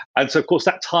process. And so, of course,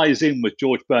 that ties in with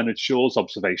George Bernard Shaw's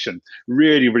observation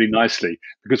really, really nicely,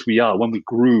 because when we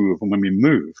groove and when we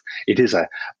move, it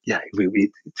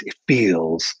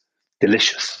feels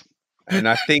delicious. And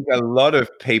I think a lot of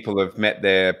people have met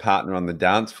their partner on the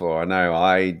dance floor. I know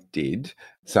I did.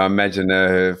 So I imagine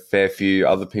a fair few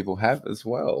other people have as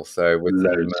well. So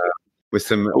with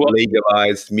some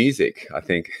legalized music, I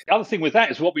think. The other thing with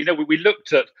that is what we know. We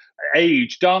looked at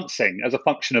age, dancing as a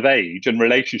function of age and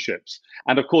relationships.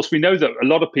 And of course, we know that a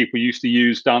lot of people used to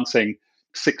use dancing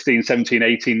 16, 17,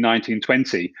 18, 19,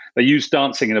 20. They use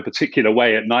dancing in a particular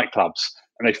way at nightclubs.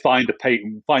 And they find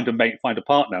a mate, find a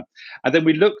partner. And then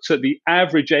we looked at the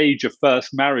average age of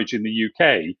first marriage in the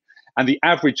UK and the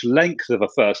average length of a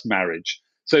first marriage.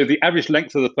 So the average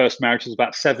length of the first marriage was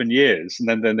about 7 years, and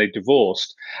then they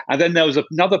divorced. And then there was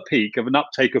another peak of an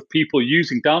uptake of people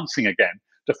using dancing again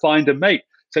to find a mate.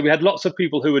 So we had lots of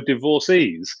people who were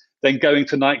divorcees then going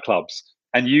to nightclubs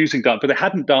and using dance, but they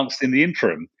hadn't danced in the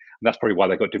interim. And that's probably why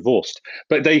they got divorced.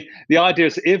 But the idea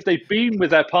is if they've been with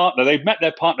their partner, they've met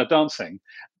their partner dancing,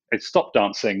 they stopped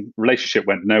dancing, relationship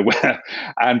went nowhere,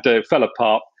 and fell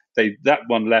apart. That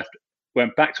one left,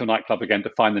 went back to a nightclub again to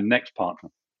find the next partner.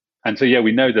 And so, yeah,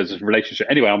 we know there's a relationship.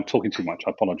 Anyway, I'm talking too much. I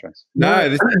apologize. No,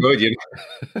 this is good.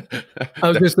 I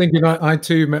was just thinking, I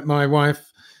too met my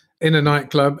wife in a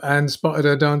nightclub and spotted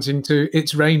her dancing to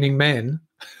It's Raining Men.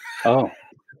 Oh.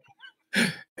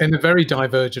 In a very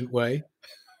divergent way.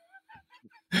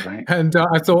 Right. And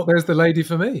I thought, there's the lady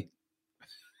for me.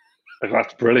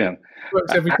 That's brilliant.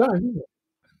 Works every time, doesn't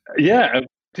it? Yeah.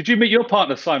 Did you meet your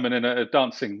partner, Simon, in a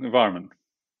dancing environment?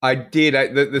 I did.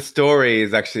 The story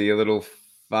is actually a little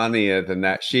funnier than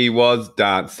that. She was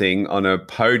dancing on a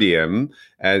podium,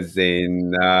 as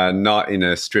in not in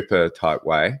a stripper type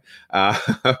way,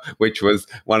 which was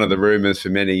one of the rumors for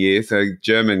many years. A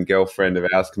German girlfriend of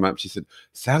ours came up. She said,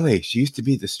 "Sally, she used to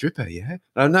be the stripper, yeah?"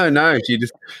 Oh, no. She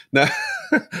just, no.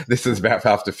 This is about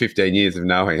after 15 years of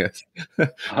knowing us.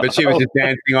 But she was just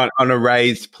dancing on a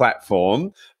raised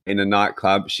platform in a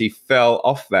nightclub. She fell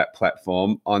off that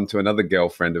platform onto another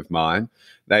girlfriend of mine.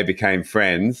 They became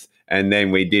friends. And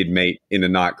then we did meet in a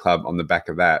nightclub on the back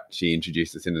of that. She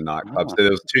introduced us in a nightclub. So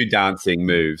there was 2 dancing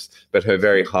moves, but her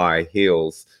very high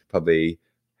heels probably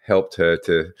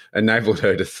enabled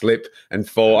her to slip and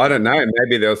fall. I don't know.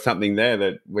 Maybe there was something there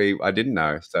that I didn't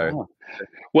know. So,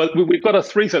 well, we've got a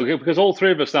threesome because all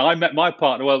three of us now. I met my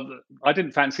partner. Well, I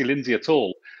didn't fancy Lindsay at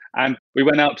all, and we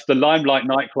went out to the Limelight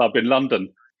nightclub in London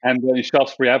and in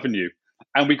Shaftesbury Avenue.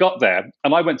 And we got there,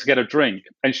 and I went to get a drink,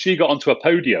 and she got onto a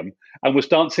podium and was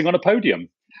dancing on a podium.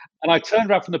 And I turned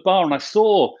around from the bar, and I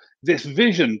saw this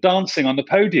vision dancing on the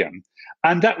podium,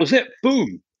 and that was it.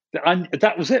 Boom. And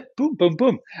that was it. Boom, boom,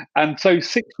 boom. And so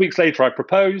 6 weeks later, I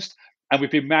proposed, and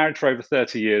we've been married for over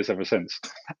 30 years ever since.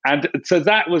 And so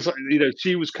that was,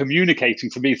 she was communicating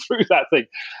to me through that thing.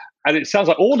 And it sounds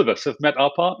like all of us have met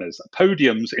our partners.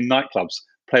 Podiums in nightclubs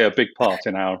play a big part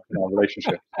in our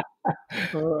relationship.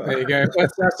 There you go.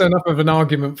 That's enough of an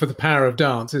argument for the power of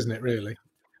dance, isn't it, really?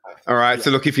 All right.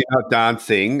 So look, if you're not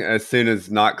dancing, as soon as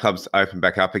nightclubs open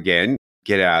back up again,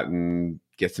 get out and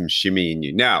get some shimmy in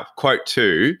you. Now, quote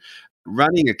 2,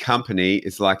 running a company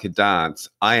is like a dance.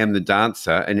 I am the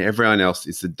dancer and everyone else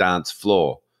is the dance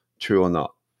floor. True or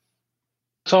not?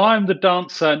 So I'm the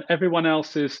dancer and everyone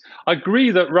else is. I agree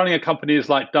that running a company is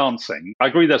like dancing. I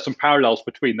agree there's some parallels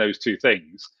between those two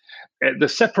things. The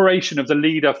separation of the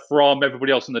leader from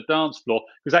everybody else on the dance floor,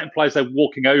 because that implies they're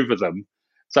walking over them.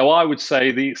 So I would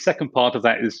say the second part of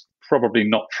that is probably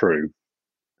not true.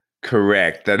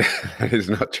 Correct. That is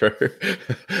not true.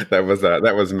 That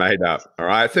was made up. All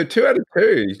right. So 2 out of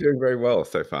 2. You're doing very well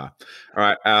so far. All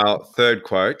right. Our third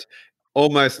quote.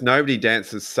 Almost nobody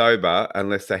dances sober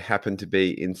unless they happen to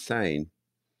be insane.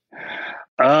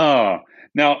 Now,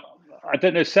 I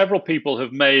don't know, several people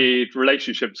have made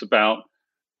relationships about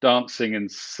dancing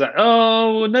and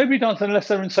nobody dances unless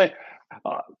they're insane.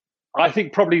 I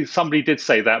think probably somebody did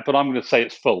say that, but I'm going to say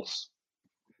it's false.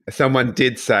 Someone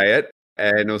did say it,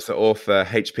 and also author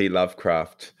H.P.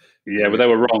 Lovecraft. Yeah, but they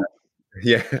were wrong.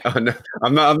 Yeah, no,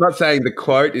 I'm not saying the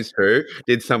quote is true.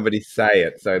 Did somebody say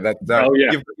it? So that's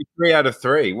you've got 3 out of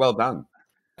 3. Well done.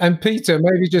 And Peter,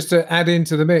 maybe just to add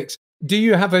into the mix, do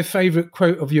you have a favourite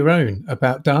quote of your own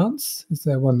about dance? Is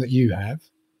there one that you have?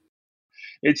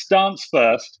 It's dance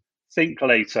first, think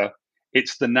later.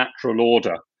 It's the natural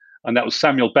order. And that was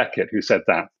Samuel Beckett who said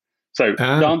that. So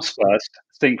dance first,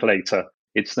 think later.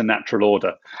 It's the natural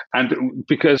order. And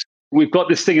because we've got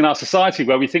this thing in our society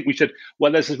where we think we should,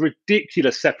 there's this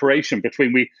ridiculous separation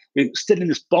between we're still in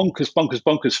this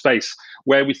bonkers space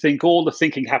where we think all the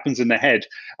thinking happens in the head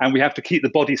and we have to keep the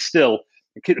body still,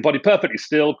 keep the body perfectly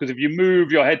still, because if you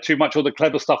move your head too much, all the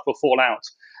clever stuff will fall out.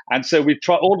 And so we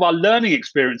try, all of our learning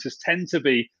experiences tend to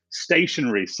be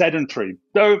stationary, sedentary,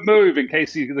 don't move in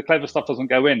case the clever stuff doesn't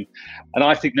go in. And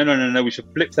I think, no, we should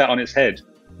flip that on its head.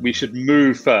 We should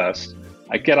move first.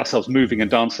 Get ourselves moving and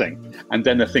dancing, and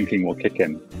then the thinking will kick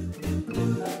in.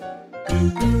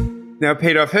 Now,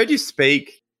 Peter, I've heard you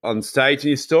speak on stage, and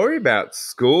your story about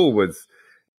school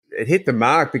it hit the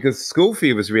mark because school for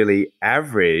you was really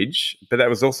average, but that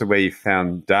was also where you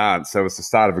found dance. So it was the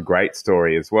start of a great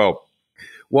story as well.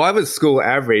 Why was school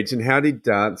average, and how did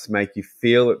dance make you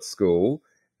feel at school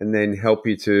and then help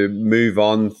you to move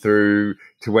on through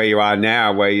to where you are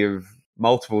now, where you've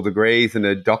multiple degrees and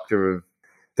a doctor of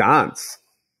dance?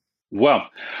 Well,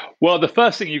 the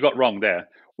first thing you got wrong there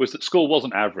was that school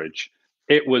wasn't average.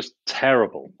 It was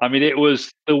terrible. I mean, it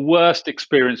was the worst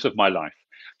experience of my life.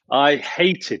 I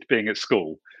hated being at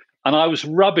school and I was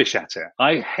rubbish at it.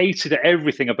 I hated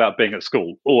everything about being at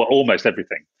school, or almost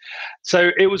everything.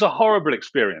 So it was a horrible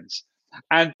experience.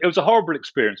 And it was a horrible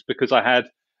experience because I had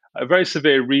a very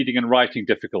severe reading and writing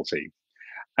difficulty.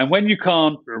 And when you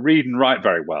can't read and write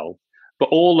very well, but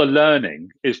all the learning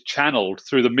is channeled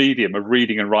through the medium of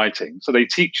reading and writing. So they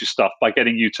teach you stuff by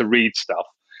getting you to read stuff.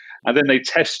 And then they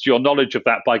test your knowledge of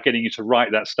that by getting you to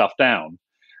write that stuff down.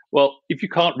 Well, if you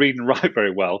can't read and write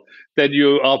very well, then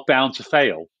you are bound to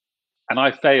fail. And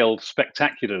I failed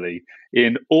spectacularly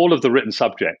in all of the written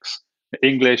subjects: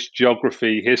 English,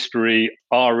 geography, history,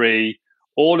 RE,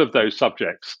 all of those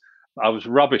subjects. I was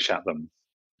rubbish at them.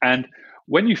 And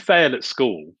when you fail at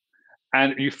school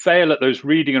and you fail at those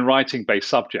reading and writing based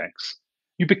subjects,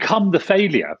 you become the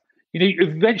failure. You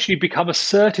eventually become a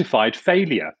certified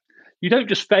failure. You don't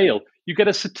just fail, you get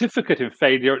a certificate in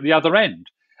failure at the other end.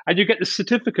 And you get the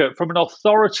certificate from an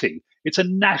authority. It's a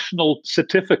national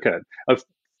certificate of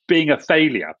being a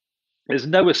failure. There's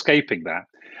no escaping that.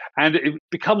 And it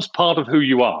becomes part of who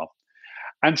you are.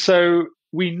 And so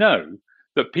we know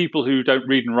that people who don't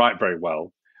read and write very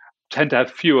well tend to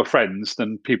have fewer friends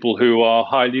than people who are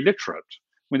highly literate.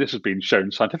 I mean, this has been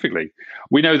shown scientifically.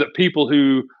 We know that people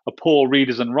who are poor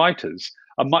readers and writers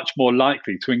are much more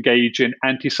likely to engage in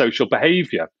antisocial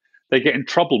behavior. They get in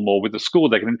trouble more with the school,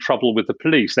 they get in trouble with the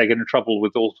police, they get in trouble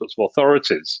with all sorts of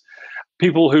authorities.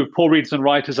 People who are poor readers and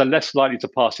writers are less likely to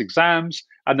pass exams,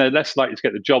 and they're less likely to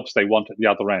get the jobs they want at the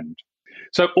other end.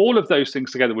 So all of those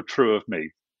things together were true of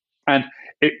me. And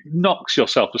it knocks your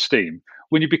self-esteem.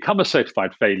 When you become a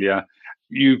certified failure,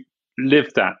 you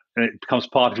live that and it becomes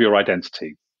part of your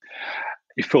identity.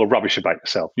 You feel rubbish about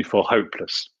yourself. You feel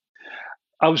hopeless.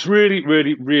 I was really,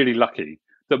 really, really lucky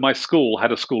that my school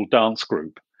had a school dance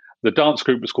group. The dance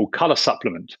group was called Colour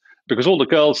Supplement because all the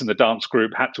girls in the dance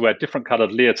group had to wear different coloured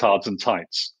leotards and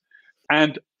tights.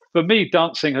 And for me,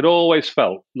 dancing had always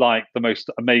felt like the most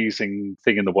amazing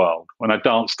thing in the world. When I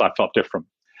danced, I felt different.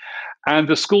 And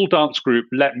the school dance group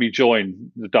let me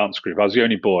join the dance group. I was the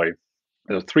only boy.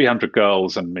 There were 300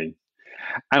 girls and me.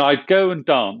 And I'd go and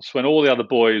dance when all the other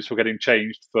boys were getting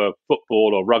changed for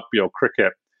football or rugby or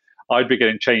cricket. I'd be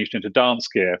getting changed into dance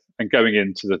gear and going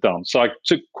into the dance. So I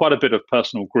took quite a bit of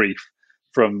personal grief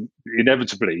from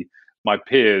inevitably my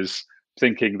peers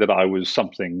thinking that I was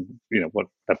something,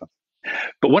 whatever.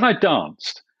 But when I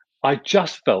danced, I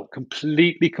just felt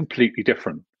completely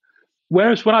different.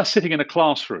 Whereas when I was sitting in a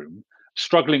classroom,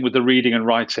 struggling with the reading and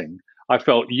writing, I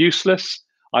felt useless.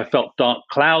 I felt dark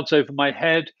clouds over my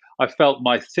head. I felt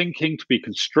my thinking to be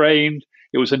constrained.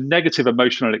 It was a negative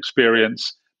emotional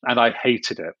experience, and I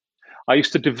hated it. I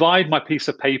used to divide my piece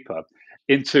of paper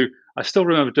into, I still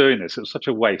remember doing this, it was such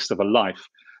a waste of a life,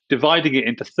 dividing it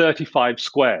into 35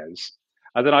 squares.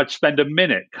 And then I'd spend a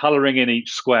minute coloring in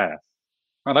each square.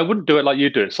 And I wouldn't do it like you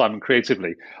do it, Simon,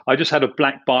 creatively. I just had a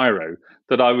black biro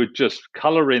that I would just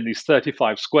color in these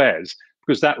 35 squares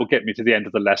because that would get me to the end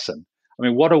of the lesson. I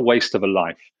mean, what a waste of a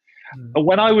life. Mm. And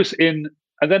when I was in,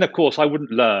 and then of course I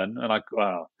wouldn't learn, and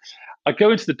I'd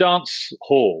go into the dance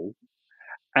hall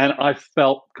and I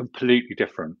felt completely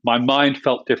different. My mind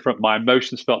felt different. My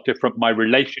emotions felt different. My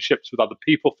relationships with other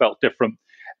people felt different.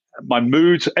 My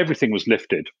moods, everything was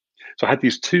lifted. So I had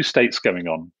these two states going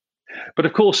on. But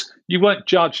of course, you weren't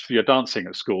judged for your dancing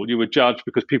at school. You were judged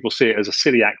because people see it as a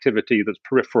silly activity that's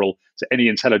peripheral to any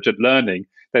intelligent learning.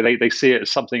 They see it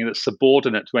as something that's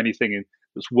subordinate to anything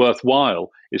that's worthwhile.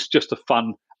 It's just a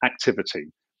fun activity.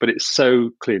 But it's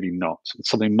so clearly not. It's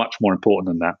something much more important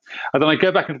than that. And then I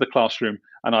go back into the classroom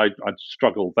and I'd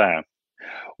struggle there.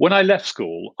 When I left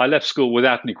school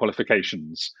without any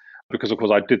qualifications because, of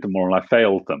course, I did them all and I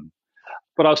failed them.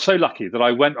 But I was so lucky that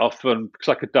I went off and because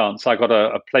I could dance, I got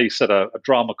a place at a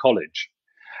drama college.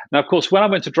 Now, of course, when I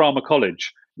went to drama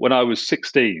college, when I was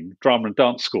 16, drama and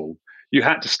dance school, you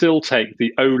had to still take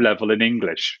the O level in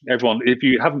English. Everyone, if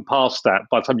you haven't passed that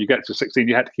by the time you get to 16,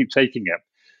 you had to keep taking it.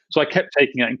 So I kept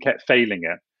taking it and kept failing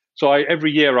it. So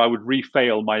every year I would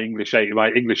refail my English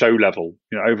O level,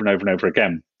 over and over and over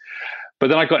again. But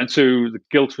then I got into the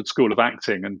Guildford School of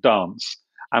Acting and Dance,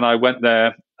 and I went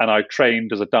there and I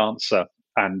trained as a dancer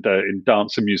and in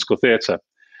dance and musical theatre.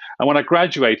 And when I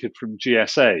graduated from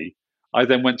GSA, I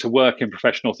then went to work in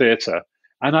professional theatre,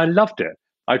 and I loved it.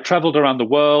 I travelled around the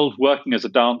world working as a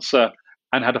dancer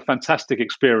and had a fantastic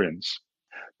experience.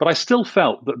 But I still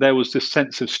felt that there was this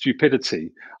sense of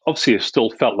stupidity. Obviously, it still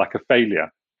felt like a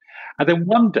failure. And then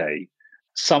one day,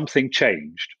 something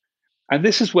changed. And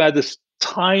this is where this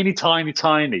tiny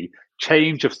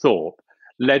change of thought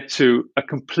led to a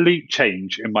complete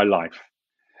change in my life.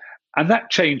 And that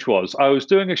change was, I was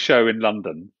doing a show in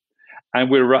London and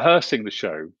we were rehearsing the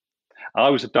show. I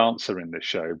was a dancer in this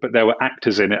show, but there were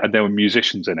actors in it and there were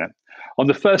musicians in it. On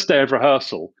the first day of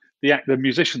rehearsal, the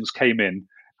musicians came in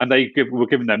and were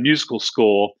given their musical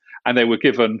score, and they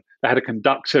had a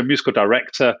conductor, a musical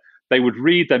director. They would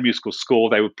read their musical score,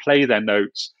 they would play their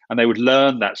notes, and they would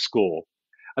learn that score.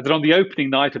 And then on the opening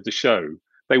night of the show,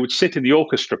 they would sit in the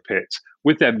orchestra pit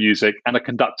with their music and a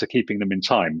conductor keeping them in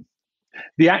time.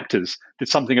 The actors did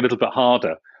something a little bit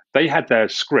harder. They had their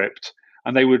script,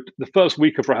 and the first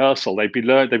week of rehearsal, they'd be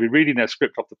reading their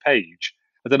script off the page.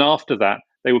 And then after that,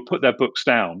 they would put their books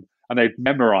down and they'd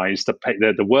memorize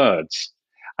the words.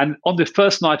 And on the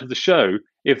first night of the show,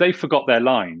 if they forgot their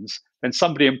lines, then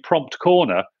somebody in prompt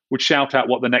corner would shout out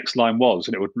what the next line was,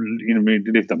 and it would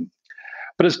relive them.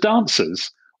 But as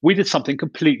dancers, we did something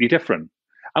completely different.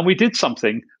 And we did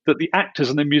something that the actors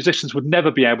and the musicians would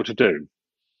never be able to do.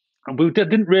 And we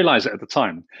didn't realize it at the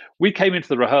time. We came into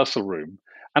the rehearsal room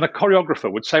and a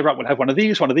choreographer would say, right, we'll have one of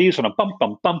these, and a bump,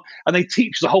 bump, bump. And they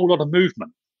teach us a whole lot of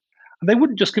movement. And they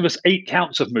wouldn't just give us 8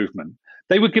 counts of movement.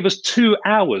 They would give us 2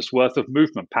 hours worth of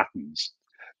movement patterns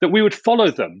that we would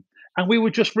follow them and we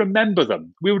would just remember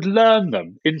them. We would learn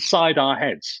them inside our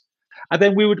heads. And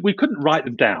then we couldn't write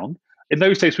them down. In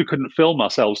those days, we couldn't film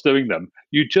ourselves doing them.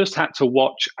 You just had to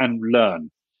watch and learn.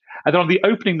 And then on the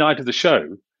opening night of the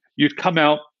show, you'd come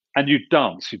out and you'd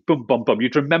dance, you'd boom, boom, boom.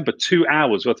 You'd remember 2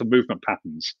 hours worth of movement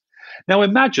patterns. Now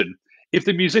imagine if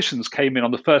the musicians came in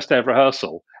on the first day of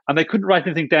rehearsal and they couldn't write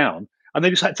anything down and they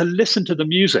just had to listen to the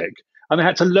music and they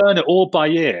had to learn it all by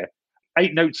ear,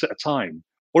 8 notes at a time.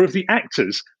 Or if the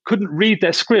actors couldn't read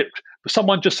their script, but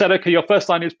someone just said, okay, your first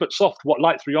line is, but soft, what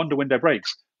light through yonder window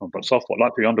breaks. Oh, but soft, what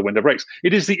light through yonder window breaks.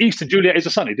 It is the east and Juliet is a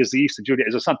sun. It is the east and Juliet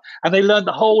is a sun. And they learned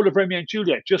the whole of Romeo and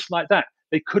Juliet just like that.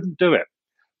 They couldn't do it.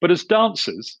 But as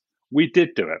dancers, we did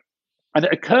do it. And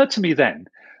it occurred to me then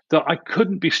that I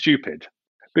couldn't be stupid.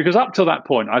 Because up till that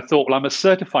point, I thought, well, I'm a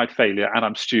certified failure and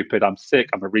I'm stupid, I'm sick,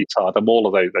 I'm a retard, I'm all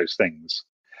of those things.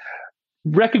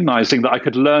 Recognizing that I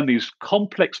could learn these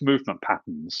complex movement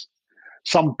patterns,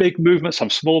 some big movements, some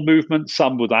small movements,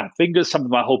 some with my fingers, some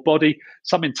with my whole body,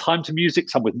 some in time to music,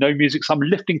 some with no music, some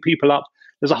lifting people up.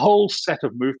 There's a whole set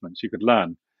of movements you could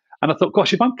learn. And I thought,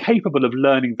 gosh, if I'm capable of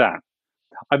learning that,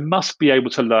 I must be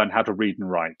able to learn how to read and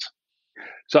write.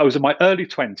 So I was in my early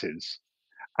 20s,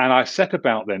 and I set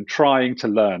about then trying to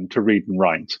learn to read and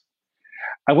write.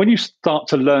 And when you start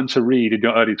to learn to read in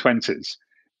your early 20s,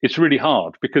 it's really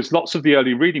hard because lots of the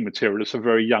early reading material is for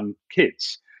very young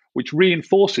kids, which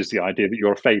reinforces the idea that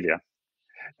you're a failure.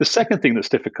 The second thing that's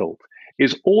difficult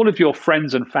is all of your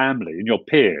friends and family and your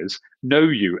peers know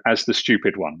you as the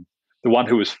stupid one, the one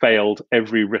who has failed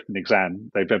every written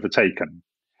exam they've ever taken.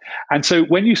 And so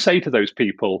when you say to those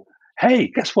people, hey,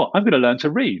 guess what? I'm going to learn to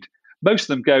read. Most of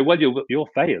them go, well, you'll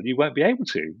fail. You won't be able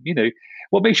to.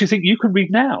 What makes you think you can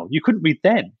read now? You couldn't read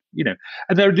then.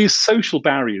 And there are these social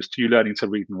barriers to you learning to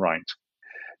read and write.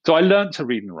 So I learned to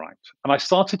read and write, and I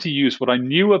started to use what I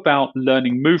knew about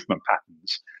learning movement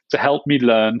patterns to help me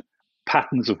learn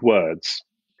patterns of words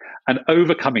and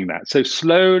overcoming that. So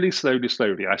slowly,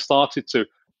 I started to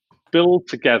build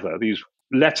together these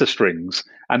letter strings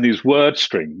and these word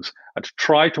strings and to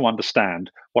try to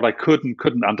understand what I could and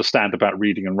couldn't understand about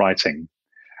reading and writing.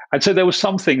 And so there were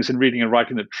some things in reading and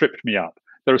writing that tripped me up.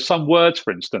 There are some words,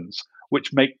 for instance,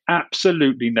 which make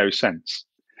absolutely no sense.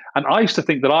 And I used to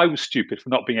think that I was stupid for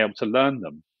not being able to learn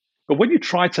them. But when you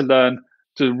try to learn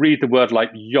to read the word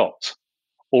like yacht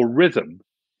or rhythm,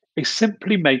 they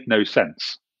simply make no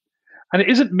sense. And it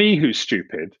isn't me who's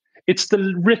stupid. It's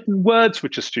the written words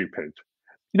which are stupid.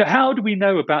 How do we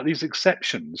know about these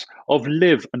exceptions of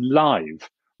live and live,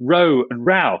 row and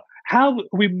row? How are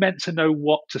we meant to know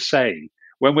what to say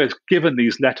when we're given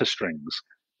these letter strings?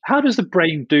 How does the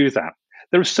brain do that?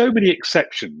 There are so many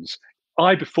exceptions.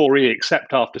 I before E,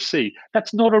 except after C.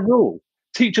 That's not a rule.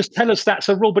 Teachers tell us that's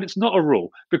a rule, but it's not a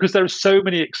rule because there are so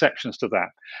many exceptions to that.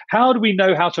 How do we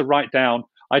know how to write down,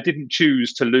 I didn't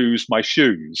choose to lose my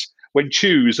shoes, when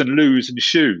choose and lose and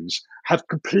shoes have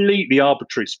completely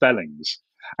arbitrary spellings?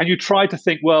 And you try to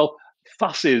think, well,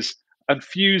 fusses and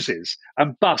fuses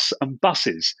and bus and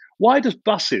buses. Why does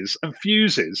buses and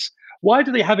fuses, why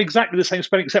do they have exactly the same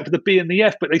spelling except for the B and the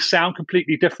F, but they sound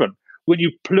completely different when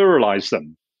you pluralize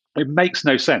them? It makes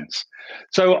no sense.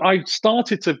 So I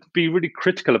started to be really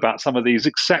critical about some of these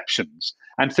exceptions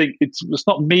and think it's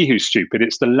not me who's stupid,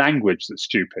 it's the language that's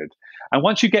stupid. And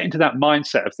once you get into that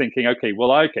mindset of thinking, okay,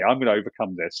 I'm going to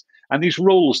overcome this, and these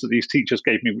rules that these teachers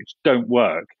gave me which don't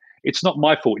work, it's not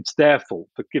my fault. It's their fault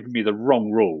for giving me the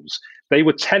wrong rules. They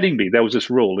were telling me there was this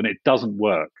rule and it doesn't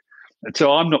work. And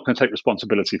so I'm not going to take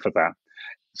responsibility for that.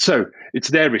 So it's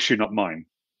their issue, not mine.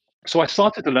 So I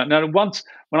started to learn. Now, once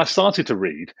when I started to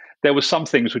read, there were some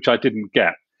things which I didn't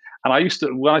get. And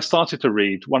when I started to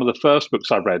read, one of the first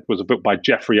books I read was a book by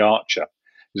Jeffrey Archer,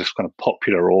 who's this kind of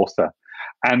popular author.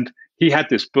 And he had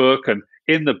this book, and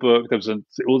in the book, it was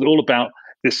all about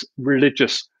this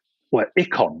religious,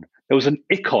 icon. There was an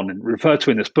icon referred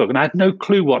to in this book, and I had no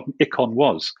clue what an icon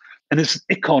was. And this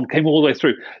icon came all the way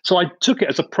through. So I took it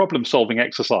as a problem-solving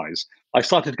exercise. I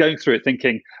started going through it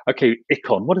thinking, okay,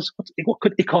 icon, what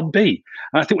could icon be?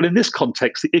 And I think, well, in this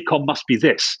context, the icon must be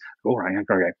this. All right,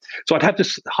 okay. So I'd have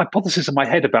this hypothesis in my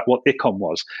head about what icon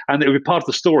was, and it would be part of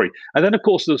the story. And then, of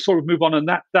course, the story would move on, and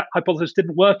that hypothesis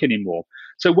didn't work anymore.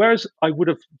 So whereas I would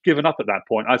have given up at that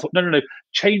point, I thought, no,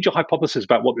 change your hypothesis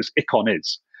about what this icon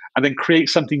is, and then create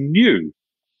something new.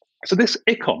 So this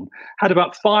icon had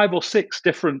about 5 or 6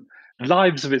 different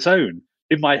lives of its own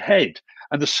in my head,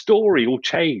 and the story all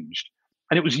changed.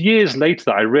 And it was years later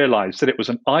that I realized that it was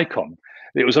an icon.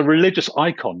 It was a religious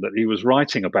icon that he was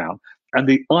writing about. And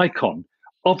the icon,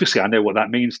 obviously, I know what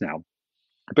that means now.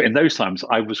 But in those times,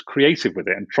 I was creative with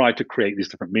it and tried to create these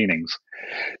different meanings.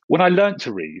 When I learned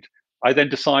to read, I then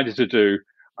decided to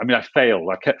I failed.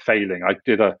 I kept failing. I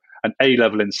did an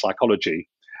A-level in psychology,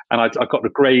 and I got a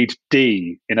grade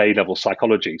D in A-level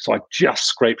psychology. So I just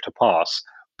scraped a pass,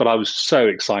 but I was so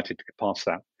excited to get past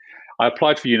that. I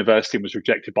applied for university and was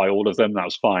rejected by all of them. That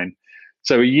was fine.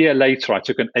 So a year later, I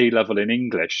took an A-level in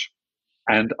English,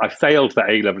 and I failed that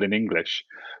A-level in English.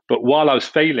 But while I was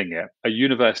failing it, a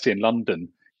university in London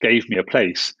gave me a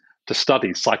place to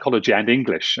study psychology and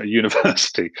English at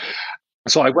university.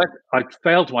 So I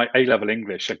failed my A-level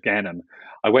English again, and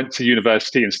I went to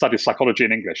university and studied psychology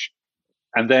and English.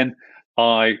 And then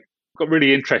I got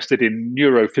really interested in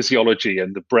neurophysiology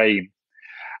and the brain.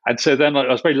 And so then I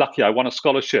was very lucky. I won a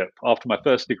scholarship after my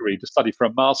first degree to study for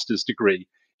a master's degree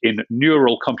in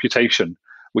neural computation,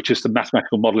 which is the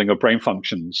mathematical modeling of brain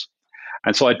functions.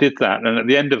 And so I did that. And at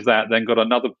the end of that, then got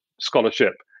another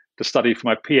scholarship to study for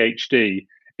my PhD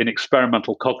in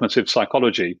experimental cognitive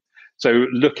psychology. So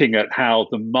looking at how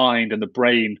the mind and the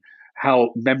brain,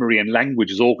 how memory and language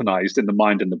is organized in the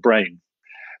mind and the brain.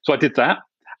 So I did that.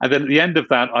 And then at the end of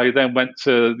that, I then went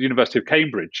to the University of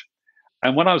Cambridge.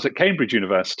 And when I was at Cambridge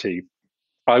University,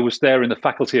 I was there in the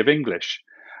Faculty of English,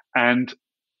 and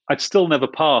I'd still never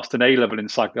passed an A-level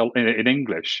in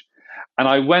English. And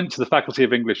I went to the Faculty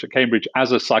of English at Cambridge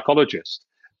as a psychologist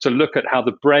to look at how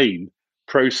the brain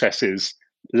processes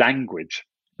language.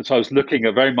 And so I was looking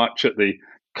at very much at the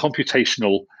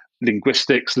computational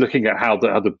linguistics, looking at how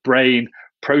the brain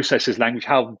processes language,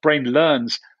 how the brain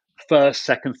learns first,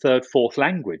 second, third, fourth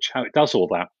language, how it does all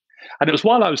that. And it was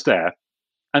while I was there,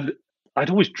 and I'd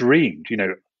always dreamed,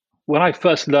 when I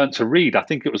first learned to read, I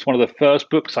think it was one of the first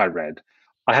books I read,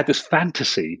 I had this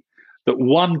fantasy that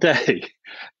one day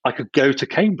I could go to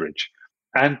Cambridge.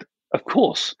 And of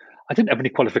course, I didn't have any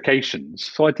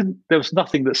qualifications. So there was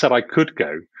nothing that said I could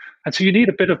go. And so you need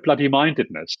a bit of bloody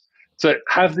mindedness to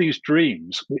have these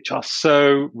dreams, which are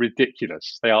so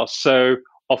ridiculous. They are so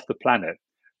off the planet,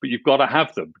 but you've got to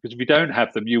have them, because if you don't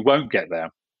have them, you won't get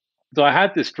there. So I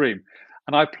had this dream.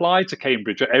 And I applied to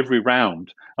Cambridge at every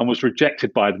round and was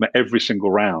rejected by them at every single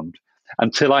round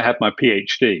until I had my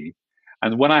PhD.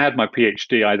 And when I had my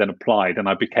PhD, I then applied and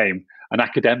I became an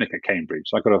academic at Cambridge.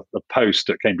 So I got a post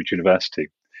at Cambridge University.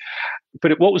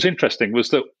 But what was interesting was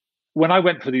that when I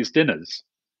went for these dinners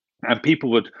and people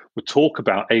would talk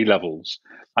about A-levels,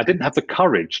 I didn't have the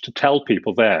courage to tell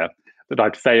people there that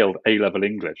I'd failed A-level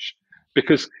English.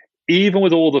 Because even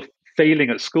with all the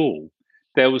failing at school,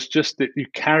 there was just that you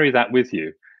carry that with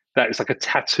you. That is like a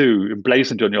tattoo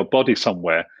emblazoned on your body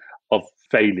somewhere of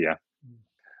failure.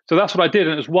 So that's what I did.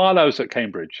 And it was while I was at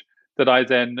Cambridge that I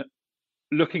then,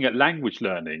 looking at language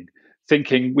learning,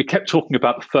 thinking we kept talking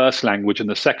about the first language and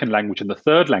the second language and the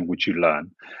third language you learn.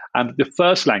 And the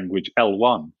first language,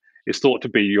 L1, is thought to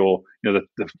be your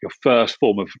first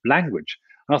form of language.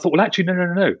 And I thought, well, actually,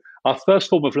 no. Our first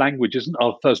form of language isn't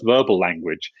our first verbal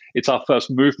language. It's our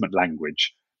first movement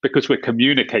language, because we're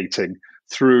communicating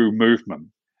through movement.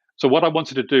 So what I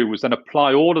wanted to do was then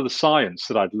apply all of the science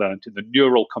that I'd learned in the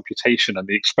neural computation and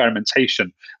the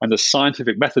experimentation and the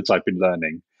scientific methods I've been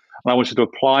learning. And I wanted to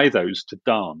apply those to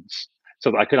dance so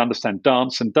that I could understand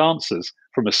dance and dancers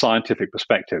from a scientific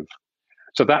perspective.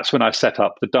 So that's when I set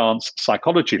up the Dance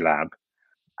Psychology Lab.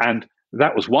 And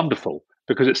that was wonderful,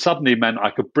 because it suddenly meant I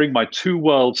could bring my two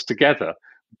worlds together,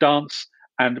 dance,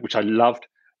 which I loved,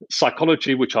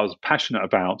 psychology, which I was passionate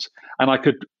about, and I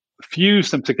could fuse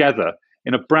them together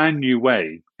in a brand new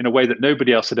way, in a way that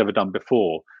nobody else had ever done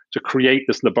before, to create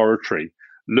this laboratory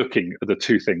looking at the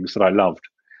two things that I loved.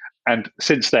 And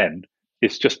since then,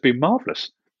 it's just been marvelous.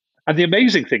 And the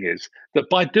amazing thing is that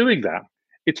by doing that,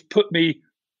 it's put me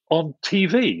on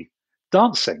TV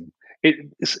dancing. It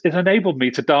enabled me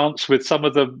to dance with some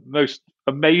of the most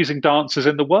amazing dancers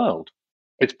in the world.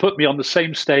 It's put me on the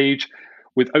same stage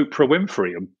with Oprah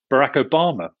Winfrey and Barack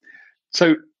Obama.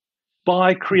 So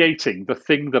by creating the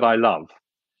thing that I love,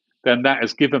 then that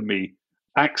has given me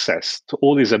access to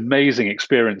all these amazing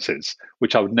experiences,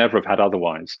 which I would never have had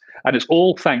otherwise. And it's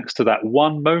all thanks to that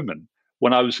one moment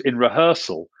when I was in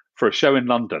rehearsal for a show in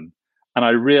London, and I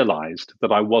realized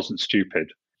that I wasn't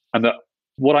stupid, and that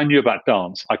what I knew about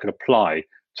dance, I could apply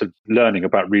to learning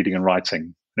about reading and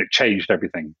writing. And it changed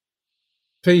everything.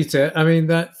 Peter, I mean,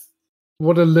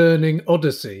 what a learning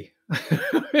odyssey.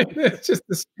 It's just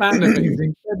the span of it is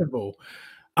incredible.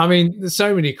 I mean, there's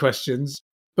so many questions,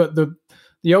 but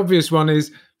the obvious one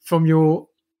is, from your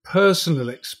personal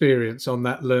experience on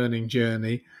that learning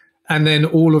journey, and then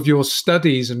all of your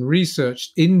studies and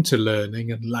research into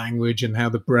learning and language and how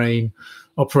the brain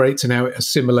operates and how it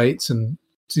assimilates and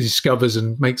discovers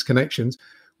and makes connections.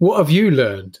 What have you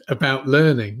learned about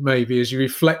learning, maybe, as you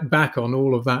reflect back on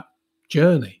all of that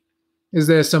journey? Is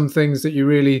there some things that you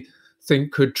really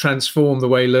think could transform the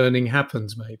way learning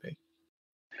happens, maybe?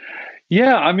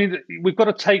 Yeah, I mean, we've got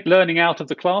to take learning out of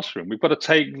the classroom. We've got to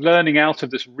take learning out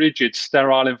of this rigid,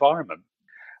 sterile environment.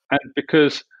 And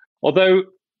because although,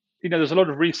 there's a lot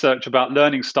of research about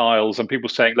learning styles and people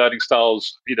saying learning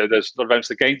styles, there's a lot of evidence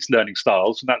against learning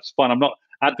styles, and that's fine. I'm not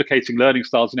advocating learning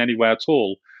styles in any way at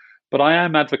all, but I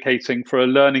am advocating for a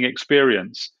learning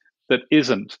experience that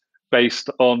isn't based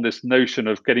on this notion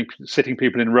of sitting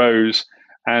people in rows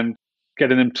and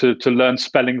getting them to learn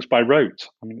spellings by rote.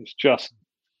 I mean, it's just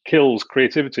kills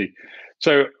creativity.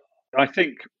 So I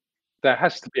think there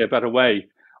has to be a better way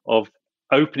of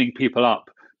opening people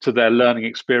up to their learning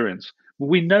experience.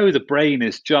 We know the brain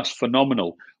is just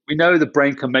phenomenal. We know the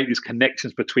brain can make these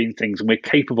connections between things, and we're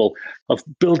capable of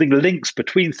building links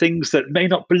between things that may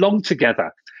not belong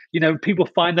together. People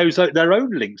find their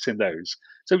own links in those.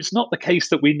 So it's not the case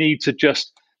that we need to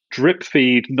just drip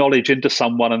feed knowledge into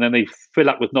someone and then they fill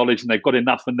up with knowledge and they've got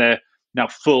enough and they're now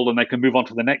full and they can move on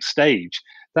to the next stage.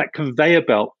 That conveyor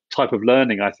belt type of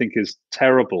learning, I think, is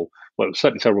terrible. Well, it's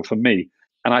certainly terrible for me.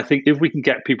 And I think if we can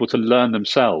get people to learn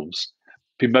themselves,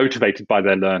 be motivated by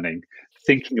their learning,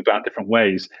 thinking about different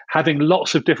ways, having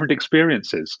lots of different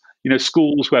experiences,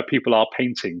 schools where people are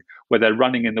painting, where they're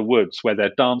running in the woods, where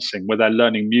they're dancing, where they're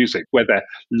learning music, where they're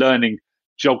learning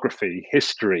geography,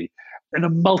 history,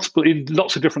 in lots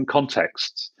of different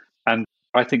contexts. And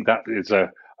I think that is a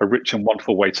rich and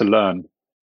wonderful way to learn.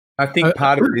 I think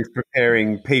part of it is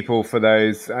preparing people for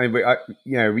those.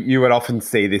 You would often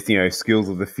see this, skills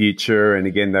of the future, and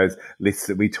again, those lists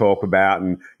that we talk about,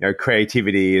 and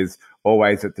creativity is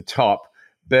always at the top.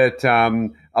 But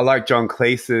I like John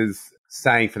Cleese's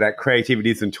saying, for that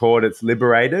creativity isn't taught, it's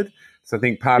liberated. So I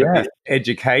think part of this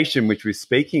education, which we're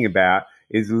speaking about,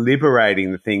 is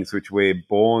liberating the things which we're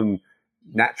born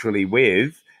naturally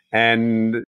with,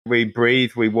 and we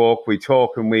breathe, we walk, we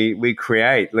talk, and we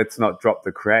create. Let's not drop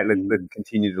the create. Let's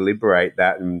continue to liberate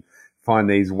that and find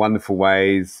these wonderful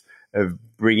ways of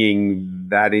bringing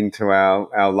that into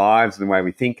our lives and the way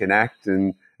we think and act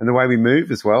and the way we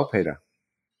move as well, Peter.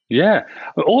 Yeah,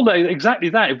 exactly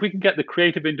that. If we can get the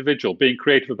creative individual being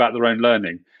creative about their own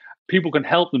learning, people can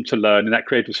help them to learn in that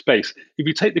creative space. If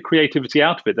you take the creativity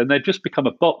out of it, then they just become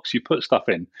a box you put stuff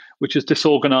in, which is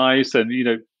disorganized and,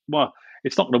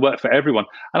 it's not going to work for everyone.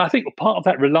 And I think part of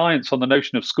that reliance on the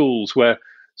notion of schools,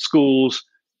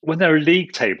 when there are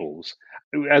league tables,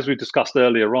 as we discussed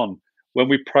earlier on, when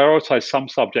we prioritize some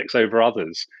subjects over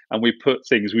others and we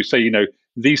say,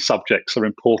 these subjects are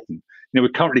important. We're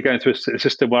currently going through a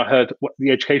system where I heard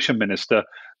the education minister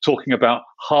talking about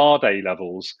hard A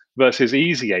levels versus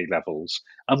easy A levels.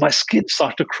 And my skin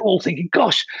started to crawl thinking,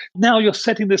 gosh, now you're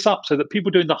setting this up so that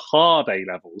people doing the hard A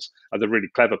levels are the really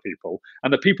clever people.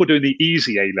 And the people doing the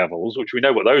easy A levels, which we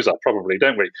know what those are probably,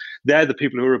 don't we? They're the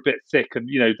people who are a bit thick and,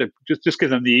 just give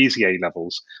them the easy A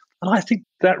levels. And I think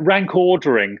that rank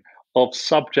ordering of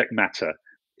subject matter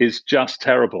is just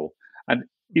terrible. And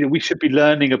we should be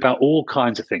learning about all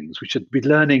kinds of things. We should be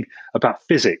learning about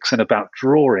physics and about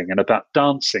drawing and about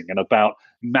dancing and about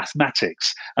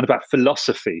mathematics and about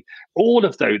philosophy, all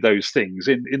of those things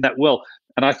in that world.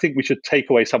 And I think we should take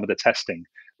away some of the testing.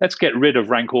 Let's get rid of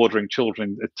rank ordering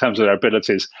children in terms of their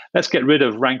abilities. Let's get rid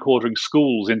of rank ordering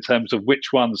schools in terms of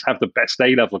which ones have the best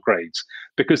A-level grades,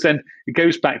 because then it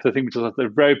goes back to the thing which was at the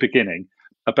very beginning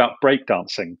about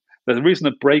breakdancing. The reason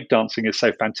that breakdancing is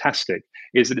so fantastic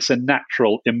is that it's a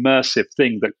natural, immersive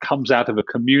thing that comes out of a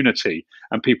community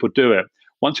and people do it.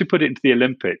 Once we put it into the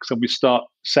Olympics and we start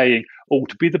saying, oh,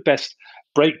 to be the best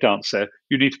breakdancer,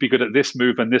 you need to be good at this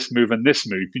move and this move and this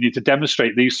move. You need to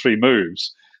demonstrate these 3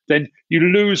 moves. Then you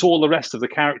lose all the rest of the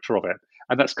character of it.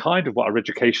 And that's kind of what our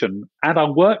education and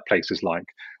our workplace is like.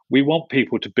 We want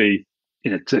people to be,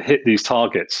 to hit these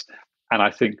targets. And I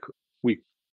think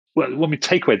when we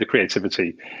take away the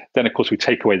creativity, then of course we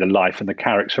take away the life and the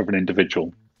character of an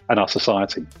individual and our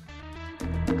society.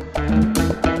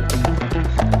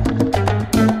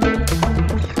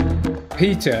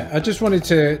 Peter, I just wanted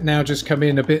to now just come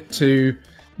in a bit to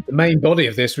the main body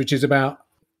of this, which is about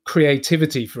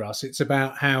creativity for us. It's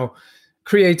about how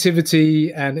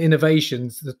creativity and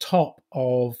innovation's the top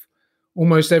of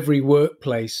almost every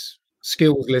workplace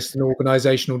skills list and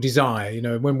organizational desire.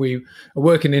 When we are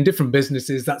working in different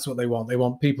businesses, that's what they want. They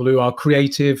want people who are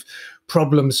creative,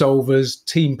 problem solvers,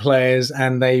 team players,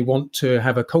 and they want to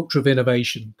have a culture of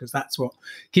innovation because that's what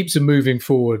keeps them moving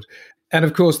forward. And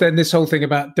of course, then this whole thing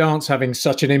about dance having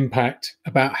such an impact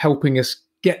about helping us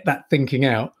get that thinking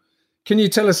out. Can you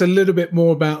tell us a little bit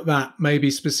more about that,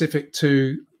 maybe specific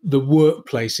to the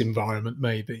workplace environment,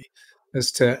 maybe,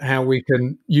 as to how we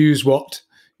can use what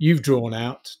you've drawn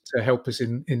out to help us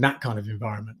in that kind of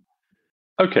environment?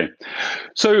 Okay.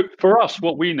 So for us,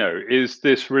 what we know is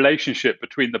this relationship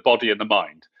between the body and the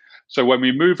mind. So when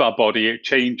we move our body, it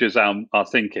changes our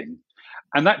thinking.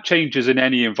 And that changes in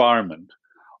any environment.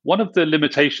 One of the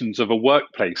limitations of a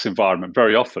workplace environment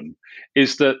very often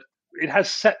is that it has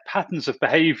set patterns of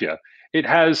behavior. It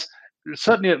has,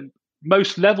 certainly at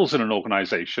most levels in an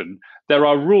organization, there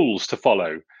are rules to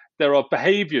follow. There are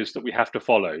behaviors that we have to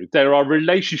follow. There are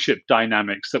relationship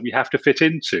dynamics that we have to fit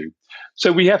into.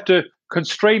 So we have to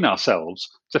constrain ourselves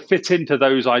to fit into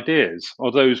those ideas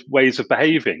or those ways of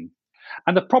behaving.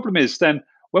 And the problem is then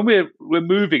when we're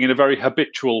moving in a very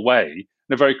habitual way,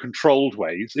 in a very controlled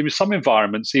way, some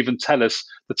environments even tell us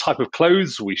the type of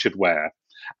clothes we should wear.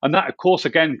 And that, of course,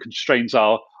 again, constrains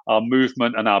our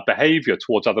movement and our behavior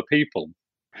towards other people.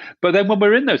 But then when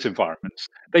we're in those environments,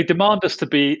 they demand us to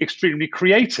be extremely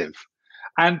creative.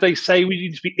 And they say we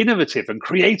need to be innovative and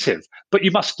creative, but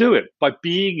you must do it by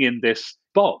being in this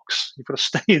box. You've got to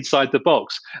stay inside the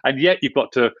box. And yet you've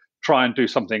got to try and do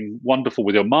something wonderful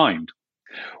with your mind.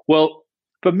 Well,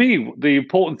 for me, the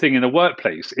important thing in the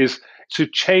workplace is to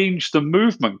change the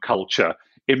movement culture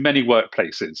in many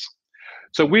workplaces.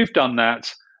 So we've done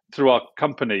that through our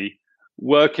company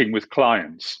working with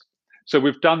clients. So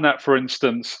we've done that, for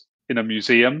instance, in a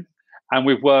museum, and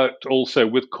we've worked also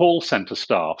with call center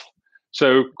staff.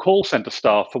 So call center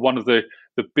staff for one of the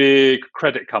big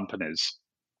credit companies.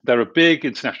 They're a big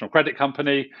international credit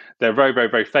company. They're very, very,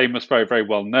 very famous, very, very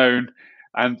well known.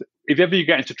 And if ever you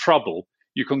get into trouble,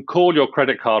 you can call your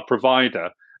credit card provider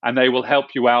and they will help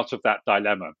you out of that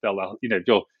dilemma. They'll,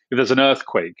 if there's an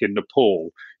earthquake in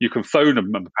Nepal, you can phone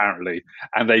them apparently,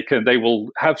 and they will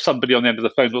have somebody on the end of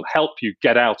the phone who will help you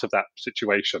get out of that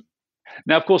situation.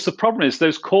 Now, of course, the problem is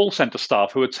those call center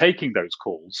staff who are taking those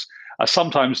calls are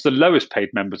sometimes the lowest paid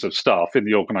members of staff in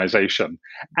the organization.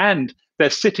 And they're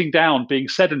sitting down being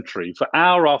sedentary for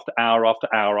hour after hour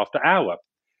after hour after hour.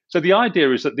 So the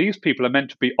idea is that these people are meant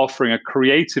to be offering a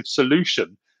creative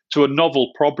solution to a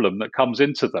novel problem that comes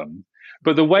into them.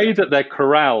 But the way that they're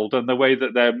corralled and the way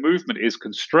that their movement is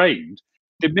constrained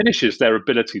diminishes their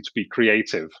ability to be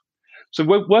creative. So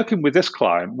we're working with this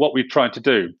client. What we tried to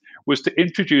do was to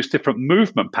introduce different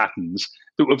movement patterns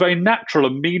that were very natural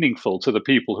and meaningful to the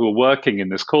people who were working in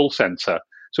this call center.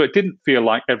 So it didn't feel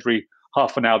like every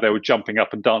half an hour they were jumping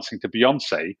up and dancing to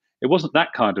Beyonce. It wasn't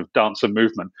that kind of dance and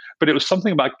movement, but it was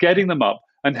something about getting them up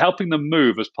and helping them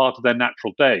move as part of their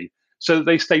natural day so that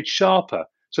they stayed sharper,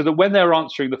 so that when they're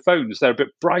answering the phones, they're a bit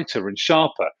brighter and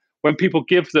sharper. When people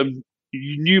give them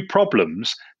new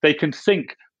problems, they can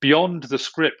think beyond the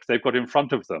script they've got in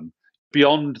front of them,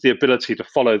 beyond the ability to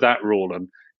follow that rule, and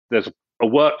there's a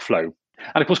workflow.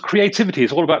 And of course, creativity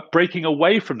is all about breaking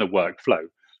away from the workflow,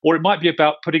 or it might be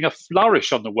about putting a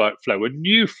flourish on the workflow, a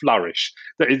new flourish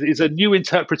that is a new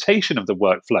interpretation of the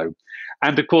workflow.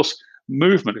 And of course,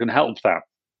 movement can help that.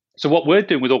 So what we're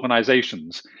doing with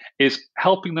organizations is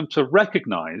helping them to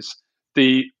recognize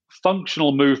the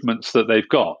functional movements that they've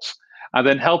got, and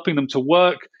then helping them to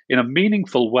work in a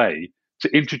meaningful way to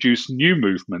introduce new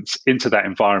movements into that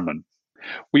environment.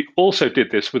 We also did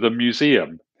this with a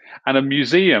museum, and a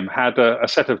museum had a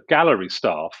set of gallery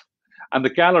staff, and the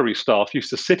gallery staff used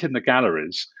to sit in the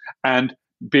galleries and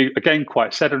be, again,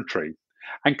 quite sedentary.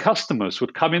 And customers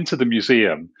would come into the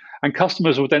museum And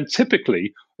customers would then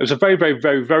typically, it was a very, very,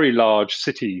 very, very large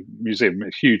city museum, a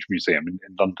huge museum in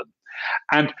London.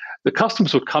 And the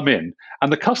customers would come in,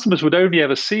 and the customers would only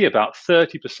ever see about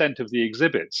 30% of the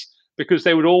exhibits because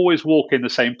they would always walk in the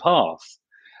same path.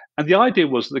 And the idea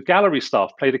was that the gallery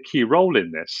staff played a key role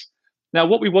in this. Now,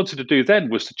 what we wanted to do then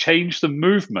was to change the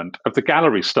movement of the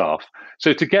gallery staff.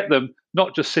 So to get them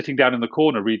not just sitting down in the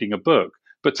corner reading a book,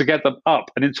 but to get them up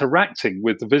and interacting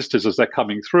with the visitors as they're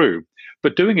coming through,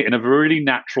 but doing it in a really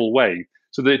natural way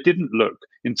so that it didn't look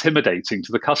intimidating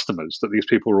to the customers that these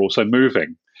people were also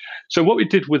moving. So what we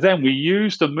did with them, we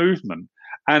used the movement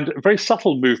and very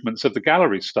subtle movements of the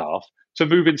gallery staff to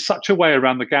move in such a way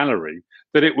around the gallery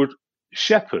that it would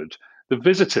shepherd the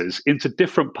visitors into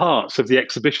different parts of the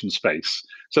exhibition space.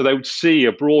 So they would see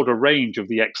a broader range of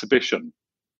the exhibition.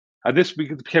 And this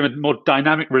became a more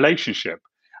dynamic relationship.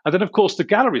 And then, of course, the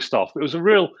gallery staff, it was a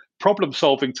real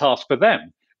problem-solving task for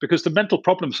them, because the mental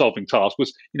problem-solving task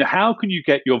was, how can you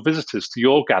get your visitors to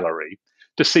your gallery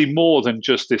to see more than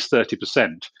just this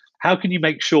 30%? How can you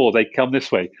make sure they come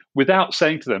this way without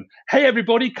saying to them, hey,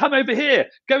 everybody, come over here,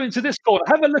 go into this corner,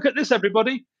 have a look at this,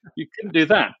 everybody? You couldn't do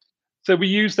that. So we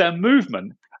used their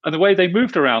movement and the way they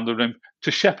moved around the room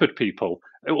to shepherd people,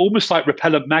 almost like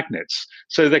repellent magnets.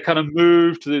 So they kind of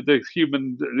moved the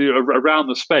human around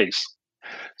the space.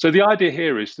 So the idea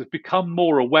here is to become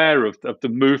more aware of the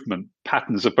movement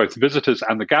patterns of both visitors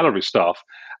and the gallery staff,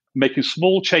 making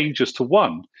small changes to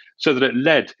one so that it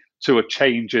led to a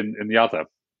change in the other.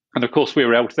 And of course, we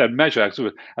were able to then measure,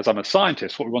 as I'm a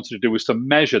scientist, what we wanted to do was to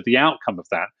measure the outcome of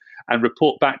that and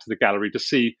report back to the gallery to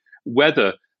see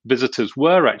whether visitors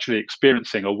were actually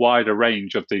experiencing a wider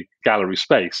range of the gallery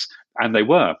space, and they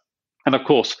were. And of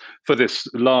course, for this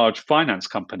large finance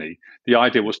company, the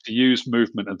idea was to use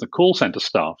movement of the call center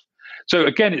staff. So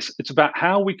again, it's about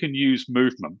how we can use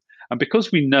movement. And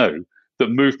because we know that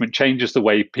movement changes the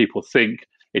way people think,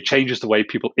 it changes the way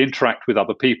people interact with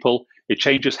other people, it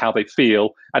changes how they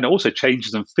feel, and it also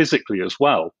changes them physically as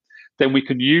well, then we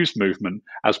can use movement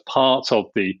as part of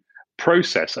the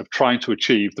process of trying to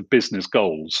achieve the business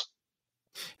goals.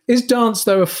 Is dance,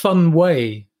 though, a fun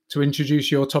way to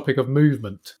introduce your topic of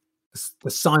movement,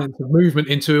 the science of movement,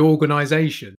 into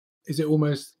organization? Is it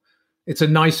almost, it's a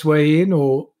nice way in,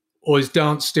 or is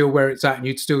dance still where it's at and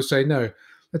you'd still say, no,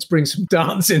 let's bring some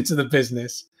dance into the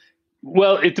business?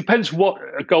 Well, it depends what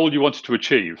goal you wanted to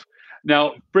achieve.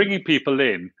 Now, bringing people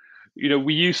in,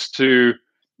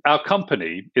 our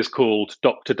company is called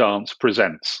Dr. Dance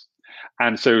Presents.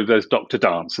 And so there's Dr.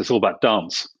 Dance, it's all about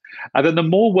dance. And then the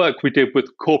more work we did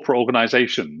with corporate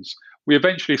organizations, we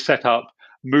eventually set up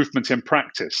Movement in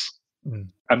Practice.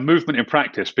 And Movement in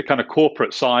Practice became a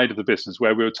corporate side of the business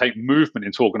where we would take movement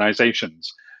into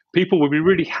organizations. People would be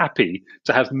really happy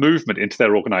to have movement into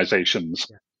their organizations.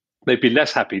 Yeah. They'd be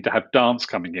less happy to have dance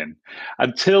coming in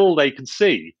until they can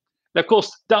see. Now, of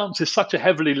course, dance is such a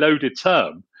heavily loaded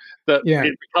term that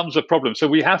it becomes a problem. So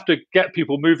we have to get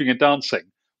people moving and dancing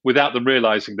without them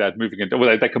realizing they're moving.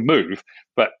 Well, they can move,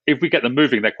 but if we get them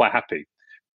moving, they're quite happy.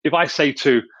 If I say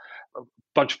to a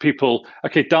bunch of people,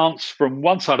 okay, dance from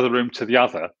one side of the room to the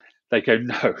other, they go,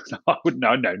 no. And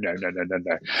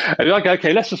I go,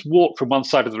 okay, let's just walk from one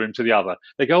side of the room to the other.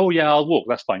 They go, oh, yeah, I'll walk.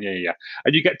 That's fine. Yeah.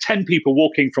 And you get 10 people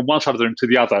walking from one side of the room to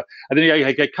the other. And then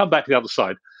you come back to the other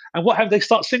side. And what happens? They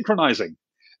start synchronizing.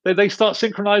 They start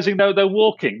synchronizing. They're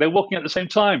walking. They're walking at the same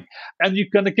time. And you're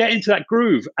going to get into that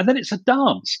groove. And then it's a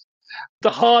dance.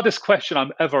 The hardest question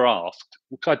I'm ever asked,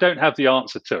 because I don't have the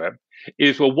answer to it,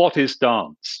 is, well, what is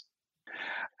dance?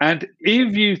 And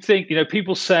if you think,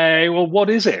 people say, well,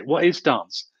 what is it? What is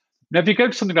dance? Now, if you go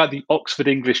to something like the Oxford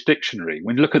English Dictionary,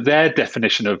 when you look at their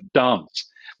definition of dance,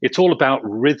 it's all about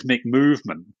rhythmic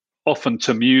movement, often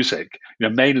to music,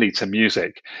 mainly to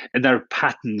music. And there are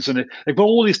patterns, and they've got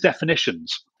all these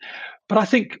definitions. But I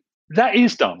think that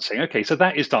is dancing. Okay, so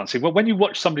that is dancing. Well, when you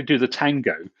watch somebody do the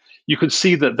tango, you can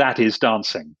see that is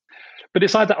dancing. But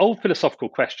it's like that old philosophical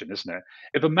question, isn't it?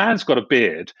 If a man's got a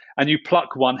beard and you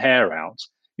pluck one hair out,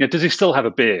 does he still have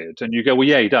a beard? And you go, well,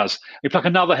 yeah, he does. You pluck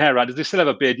another hair out, does he still have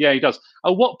a beard? Yeah, he does.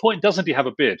 At what point doesn't he have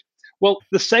a beard? Well,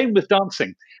 the same with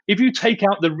dancing. If you take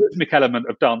out the rhythmic element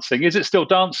of dancing, is it still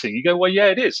dancing? You go, well, yeah,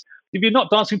 it is. If you're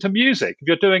not dancing to music, if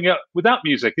you're doing it without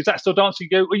music, is that still dancing?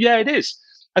 You go, well, yeah, it is.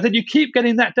 And then you keep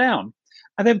getting that down.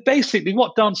 And then basically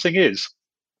what dancing is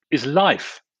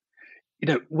life.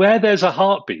 Where there's a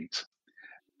heartbeat,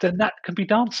 then that can be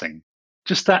dancing.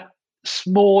 Just that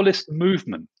smallest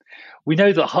movement. We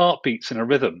know that heart beats in a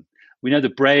rhythm. We know the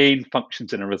brain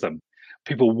functions in a rhythm.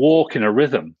 People walk in a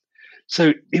rhythm.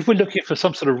 So if we're looking for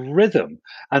some sort of rhythm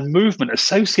and movement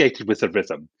associated with the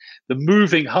rhythm, the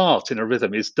moving heart in a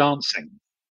rhythm is dancing.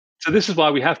 So this is why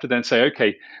we have to then say,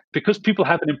 okay, because people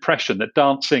have an impression that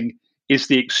dancing is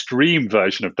the extreme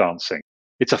version of dancing.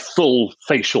 It's a full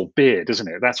facial beard, isn't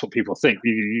it? That's what people think.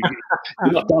 You're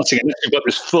not dancing unless you've got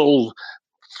this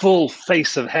full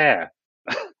face of hair.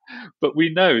 But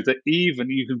we know that even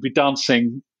you can be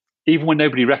dancing even when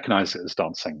nobody recognizes it as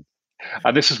dancing.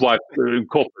 And this is why in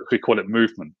corporate we call it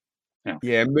movement.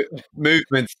 Yeah,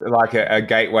 movement's like a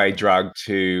gateway drug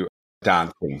to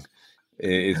dancing.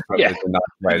 Is probably a nice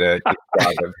way to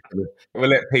describe it. We'll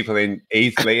let people in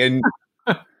easily, and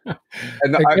I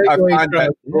find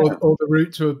that or the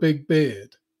route to a big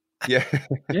beard. Yeah.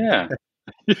 Yeah.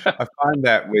 I find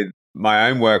that with my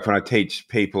own work when I teach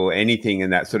people anything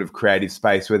in that sort of creative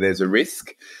space where there's a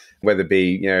risk, whether it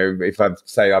be, if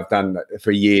I've done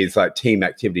for years like team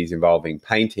activities involving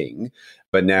painting,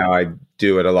 but now I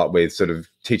do it a lot with sort of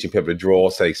teaching people to draw,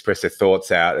 so they express their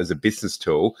thoughts out as a business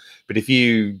tool. But if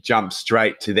you jump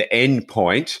straight to the end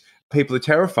point, people are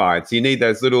terrified. So you need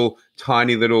those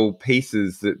tiny little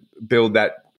pieces that build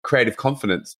that creative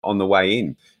confidence on the way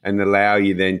in and allow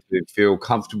you then to feel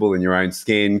comfortable in your own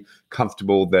skin,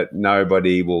 comfortable that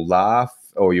nobody will laugh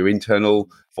or your internal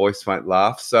voice won't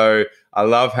laugh. So I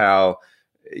love how,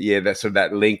 that's sort of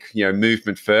that link,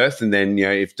 movement first, and then,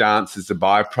 if dance is a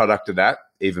byproduct of that,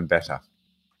 even better.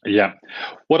 Yeah.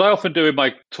 What I often do in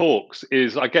my talks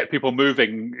is I get people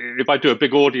moving. If I do a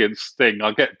big audience thing,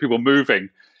 I get people moving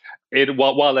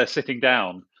while they're sitting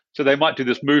down. So they might do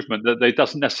this movement that they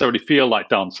doesn't necessarily feel like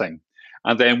dancing.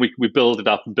 And then we build it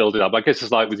up and build it up. I guess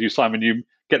it's like with you, Simon, you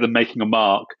get them making a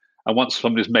mark. And once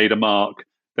somebody's made a mark,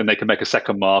 then they can make a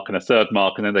second mark and a third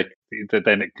mark. And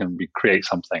then it can create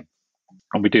something.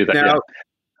 And we do that. Now,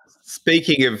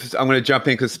 speaking of, I'm going to jump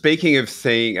in because speaking of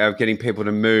getting people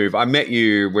to move, I met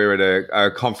you. We were at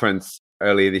a conference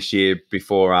earlier this year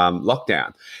before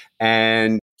lockdown,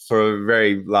 and for a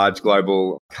very large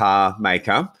global car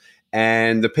maker.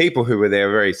 And the people who were there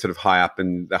were very sort of high up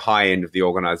in the high end of the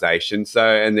organization. So,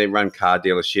 and they run car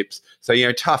dealerships. So,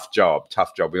 tough job.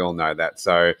 We all know that.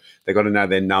 So they've got to know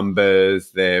their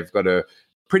numbers. They've got a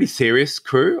pretty serious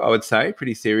crew, I would say,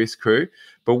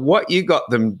 But what you got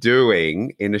them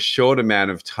doing in a short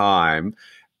amount of time,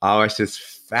 I was just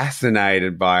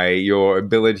fascinated by your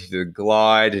ability to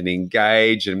glide and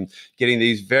engage and getting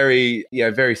these very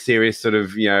serious sort of,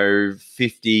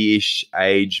 50-ish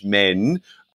age men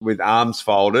with arms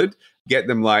folded, get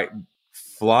them like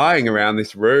flying around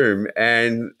this room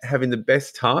and having the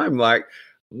best time. Like,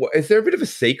 is there a bit of a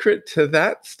secret to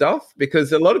that stuff?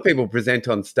 Because a lot of people present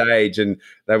on stage and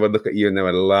they would look at you and they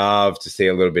would love to see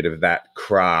a little bit of that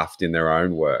craft in their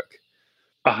own work.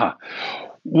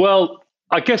 Well,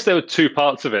 I guess there were two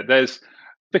parts of it.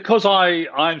 Because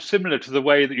I'm similar to the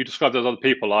way that you describe those other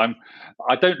people. I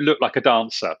don't look like a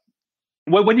dancer.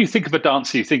 When you think of a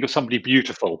dancer, you think of somebody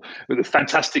beautiful with a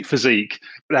fantastic physique.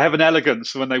 They have an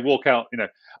elegance when they walk out, and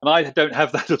I don't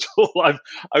have that at all. I'm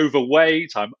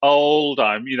overweight, I'm old,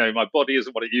 my body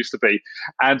isn't what it used to be,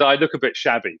 and I look a bit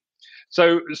shabby.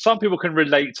 So some people can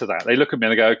relate to that. They look at me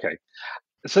and they go, okay.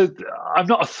 So I'm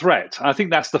not a threat. I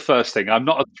think that's the first thing. I'm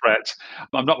not a threat.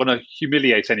 I'm not going to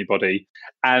humiliate anybody.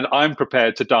 And I'm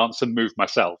prepared to dance and move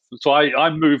myself. So I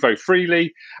move very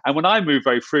freely. And when I move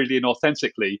very freely and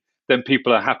authentically, then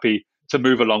people are happy to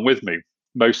move along with me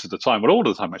most of the time, well, all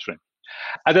of the time, actually.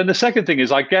 And then the second thing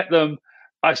is I get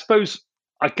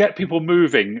people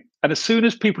moving. And as soon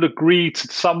as people agree to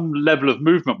some level of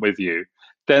movement with you,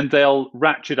 then they'll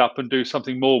ratchet up and do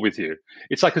something more with you.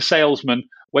 It's like a salesman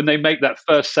when they make that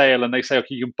first sale and they say,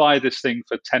 okay, you can buy this thing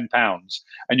for £10.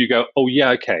 And you go, oh, yeah,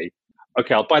 okay,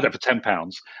 I'll buy that for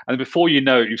 £10. And before you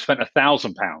know it, you've spent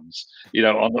 £1,000,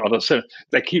 on a, so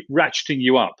they keep ratcheting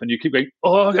you up and you keep going,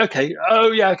 oh, okay,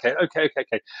 oh, yeah, okay.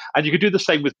 And you can do the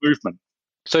same with movement.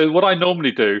 So what I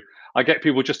normally do, I get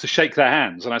people just to shake their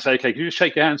hands. And I say, okay, can you just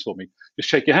shake your hands for me? Just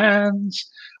shake your hands.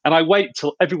 And I wait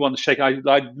till everyone's shaking.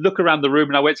 I look around the room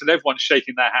and I wait till everyone's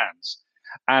shaking their hands.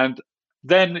 And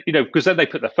then, because then they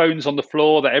put their phones on the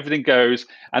floor, that everything goes,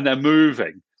 and they're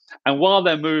moving. And while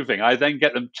they're moving, I then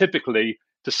get them typically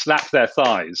to slap their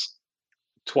thighs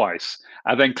twice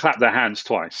and then clap their hands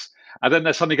twice. And then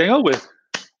they're suddenly going,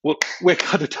 oh, we're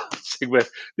kind of dancing.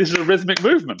 This is a rhythmic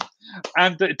movement.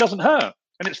 And it doesn't hurt.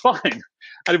 And it's fine.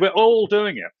 And we're all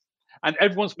doing it. And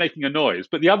everyone's making a noise.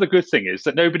 But the other good thing is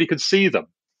that nobody can see them.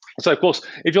 So, of course,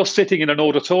 if you're sitting in an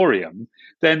auditorium,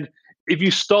 then if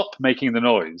you stop making the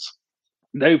noise,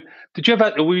 did you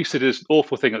ever? We used to do this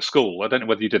awful thing at school. I don't know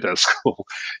whether you did that at school.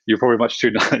 You're probably much too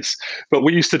nice. But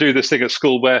we used to do this thing at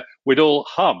school where we'd all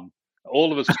hum.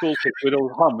 All of us school kids would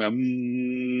all hum.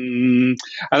 And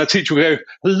the teacher would go,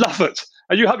 love it.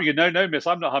 are you humming? No, no, miss,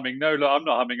 I'm not humming. No, I'm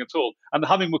not humming at all. And the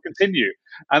humming will continue.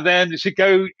 And then she'd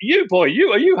go, you boy, are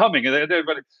you humming? And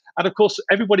everybody, and of course,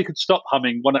 everybody could stop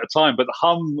humming one at a time, but the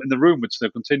hum in the room would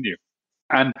still continue.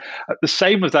 And the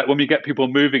same as that, when we get people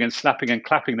moving and snapping and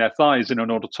clapping their thighs in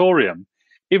an auditorium,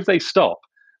 if they stop,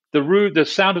 the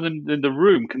sound in the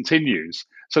room continues,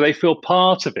 so they feel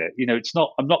part of it. It's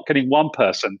not. I'm not getting one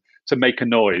person to make a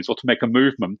noise or to make a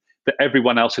movement. That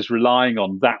everyone else is relying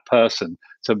on that person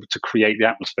to create the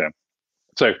atmosphere.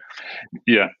 So,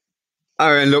 yeah.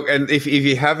 Oh, and look, and if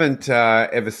you haven't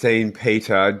ever seen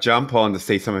Peter, jump on to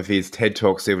see some of his TED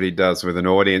Talks, see what he does with an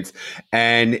audience.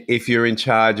 And if you're in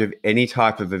charge of any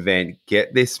type of event,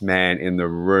 get this man in the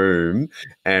room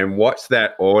and watch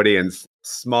that audience.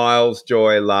 Smiles,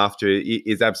 joy, laughter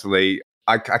is absolutely,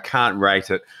 I can't rate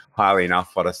it highly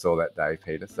enough what I saw that day,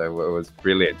 Peter. So it was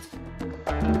brilliant.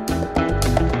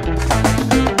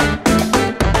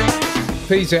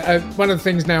 Peter, one of the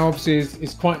things now, obviously,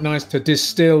 is quite nice to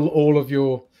distill all of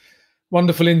your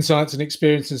wonderful insights and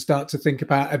experience and start to think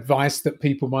about advice that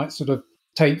people might sort of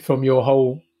take from your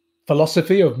whole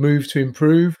philosophy of move to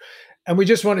improve. And we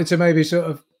just wanted to maybe sort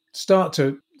of start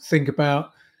to think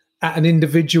about at an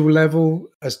individual level,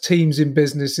 as teams in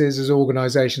businesses, as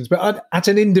organizations, but at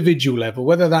an individual level,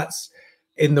 whether that's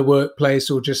in the workplace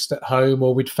or just at home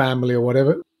or with family or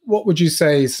whatever. What would you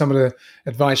say is some of the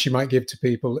advice you might give to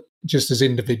people just as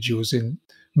individuals in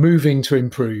moving to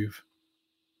improve?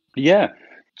 Yeah,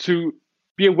 to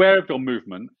be aware of your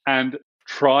movement and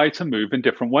try to move in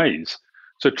different ways.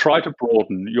 So try to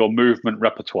broaden your movement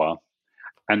repertoire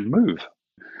and move.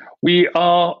 We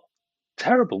are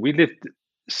terrible. We live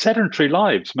sedentary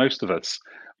lives, most of us.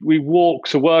 We walk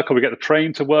to work, or we get the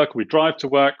train to work, or we drive to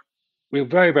work. We're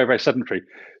very, very, very sedentary.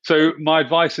 So my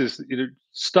advice is,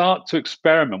 start to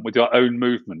experiment with your own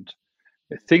movement.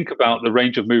 Think about the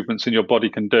range of movements in your body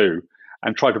can do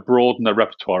and try to broaden the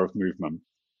repertoire of movement.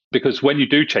 Because when you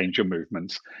do change your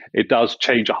movements, it does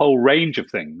change a whole range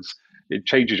of things. It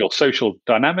changes your social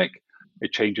dynamic,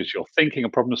 it changes your thinking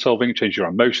and problem solving, it changes your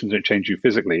emotions, and it changes you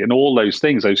physically. And all those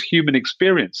things, those human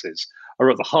experiences, are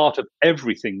at the heart of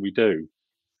everything we do.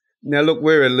 Now, look,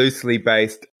 we're a loosely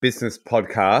based business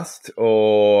podcast,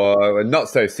 or a not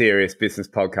so serious business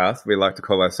podcast, we like to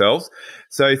call ourselves.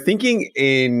 So thinking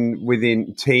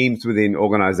within teams, within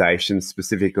organizations,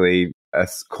 specifically a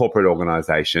corporate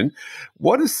organization,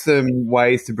 what are some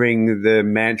ways to bring the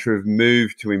mantra of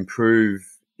move to improve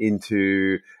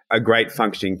into a great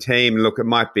functioning team? Look, it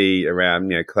might be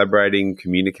around, collaborating,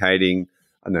 communicating,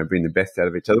 I don't know, bring the best out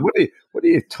of each other. What are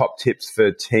your top tips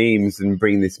for teams and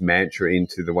bring this mantra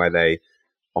into the way they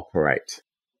operate?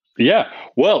 Yeah,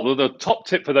 well, the top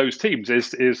tip for those teams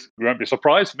is you won't be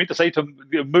surprised for me to say to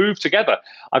move together.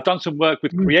 I've done some work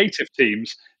with creative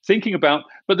teams thinking about,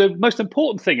 but the most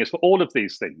important thing is for all of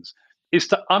these things is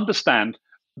to understand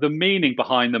the meaning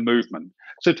behind the movement.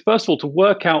 So first of all, to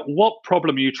work out what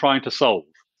problem are you trying to solve,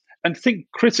 and think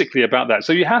critically about that.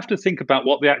 So you have to think about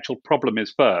what the actual problem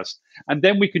is first, and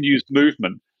then we can use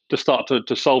movement to start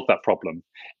to solve that problem.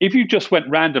 If you just went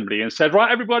randomly and said,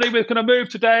 right, everybody, we're going to move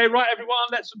today, right, everyone,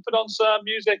 let's put on some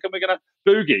music and we're going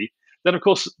to boogie, then, of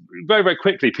course, very, very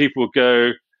quickly, people would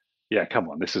go, yeah, come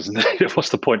on, this isn't, what's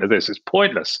the point of this? It's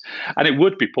pointless. And it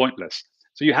would be pointless.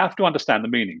 So you have to understand the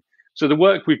meaning. So the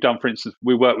work we've done, for instance,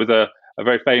 we work with a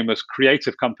very famous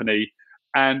creative company,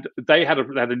 and they had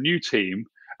a new team,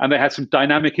 and they had some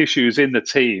dynamic issues in the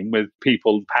team with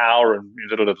people, power, and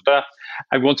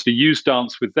I wanted to use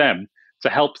dance with them to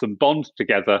help them bond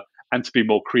together and to be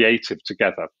more creative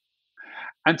together.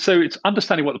 And so it's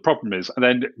understanding what the problem is and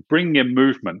then bringing in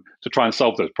movement to try and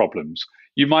solve those problems.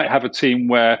 You might have a team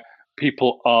where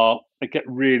people get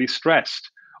really stressed,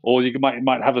 or you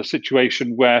might have a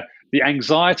situation where the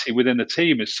anxiety within the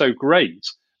team is so great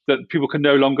that people can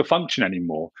no longer function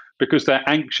anymore because they're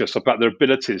anxious about their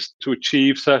abilities to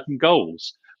achieve certain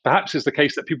goals. Perhaps it's the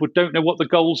case that people don't know what the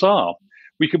goals are.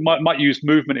 We might use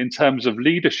movement in terms of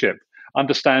leadership,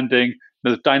 understanding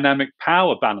the dynamic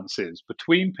power balances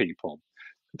between people.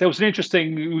 There was an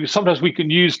interesting, sometimes we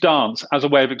can use dance as a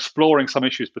way of exploring some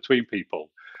issues between people.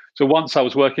 So once I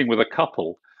was working with a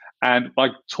couple and I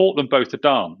taught them both to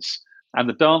dance, and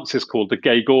the dance is called the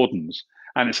Gay Gordons,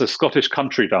 and it's a Scottish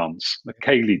country dance, the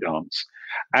Ceilidh dance.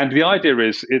 And the idea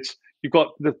is you've got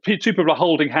the two people are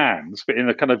holding hands, but in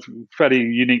a kind of fairly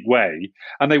unique way,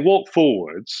 and they walk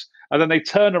forwards, and then they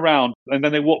turn around, and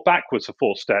then they walk backwards for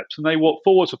 4 steps, and they walk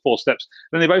forwards for 4 steps,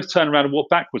 then they both turn around and walk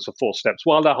backwards for 4 steps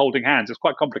while they're holding hands. It's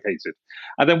quite complicated.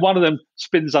 And then one of them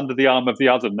spins under the arm of the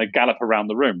other, and they gallop around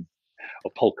the room,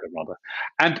 or polka rather.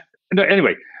 And No,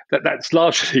 anyway, that's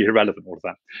largely irrelevant, all of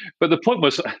that. But the point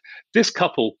was, this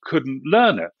couple couldn't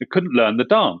learn it. They couldn't learn the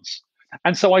dance.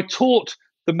 And so I taught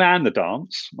the man the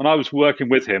dance when I was working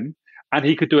with him, and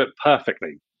he could do it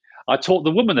perfectly. I taught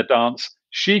the woman the dance.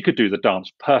 She could do the dance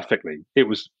perfectly. It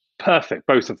was perfect,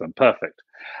 both of them, perfect.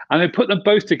 And they put them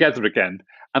both together again,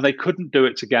 and they couldn't do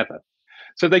it together.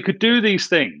 So they could do these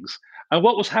things. And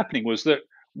what was happening was that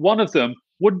one of them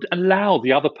wouldn't allow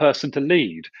the other person to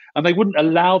lead, and they wouldn't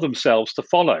allow themselves to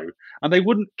follow, and they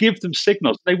wouldn't give them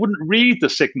signals. They wouldn't read the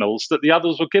signals that the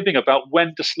others were giving about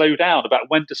when to slow down, about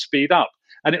when to speed up.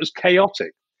 And it was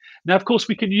chaotic. Now, of course,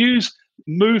 we can use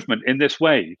movement in this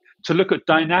way to look at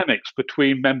dynamics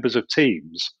between members of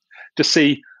teams, to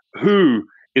see who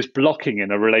is blocking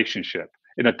in a relationship,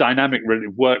 in a dynamic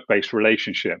work-based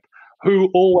relationship, who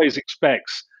always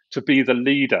expects to be the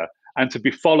leader and to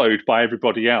be followed by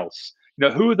everybody else.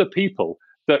 Who are the people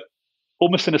that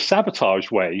almost in a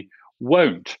sabotage way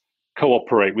won't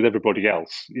cooperate with everybody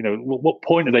else? What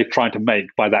point are they trying to make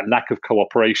by that lack of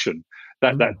cooperation,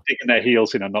 that digging their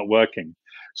heels in and not working?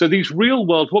 So these real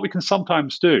world, what we can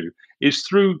sometimes do is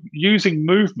through using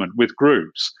movement with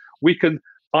groups, we can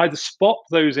either spot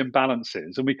those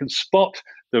imbalances and we can spot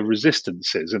the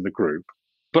resistances in the group,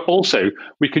 but also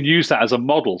we can use that as a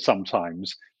model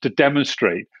sometimes to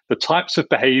demonstrate the types of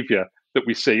behavior that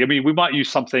we see. I mean, we might use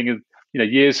something,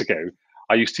 years ago,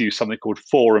 I used to use something called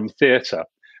forum theatre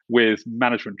with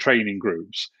management training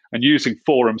groups, and using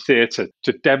forum theatre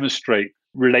to demonstrate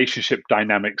relationship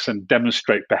dynamics and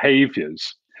demonstrate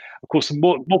behaviors. Of course, the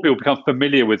more people become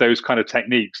familiar with those kind of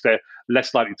techniques, they're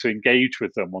less likely to engage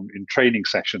with them in training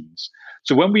sessions.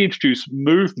 So when we introduce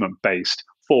movement-based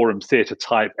forum theatre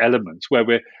type elements, where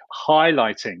we're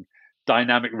highlighting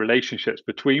dynamic relationships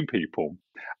between people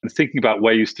and thinking about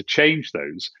ways to change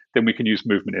those, then we can use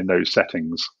movement in those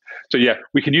settings. So yeah,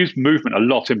 we can use movement a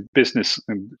lot in business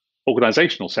and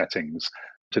organizational settings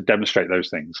to demonstrate those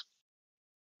things.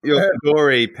 Your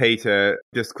story, Peter,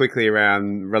 just quickly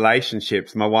around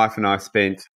relationships. My wife and I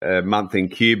spent a month in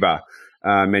Cuba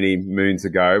many moons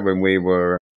ago when we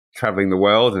were traveling the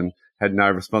world and had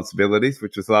no responsibilities,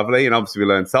 which was lovely. And obviously we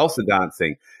learned salsa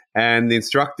dancing. And the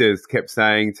instructors kept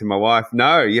saying to my wife,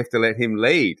 no, you have to let him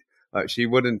lead. Like she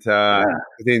wouldn't,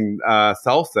 within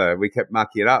salsa, we kept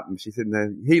mucking it up. And she said,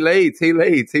 no, he leads.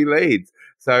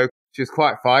 So she was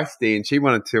quite feisty and she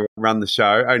wanted to run the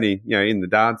show, only, in the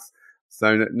dance.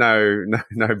 So no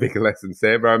bigger lessons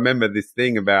there. But I remember this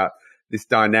thing about this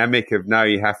dynamic of, no,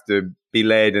 you have to be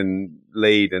led and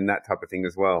lead and that type of thing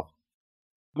as well.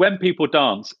 When people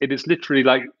dance, it is literally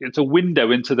like it's a window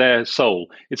into their soul.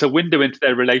 It's a window into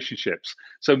their relationships.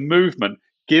 So movement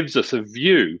gives us a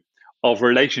view of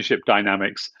relationship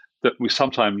dynamics that we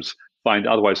sometimes find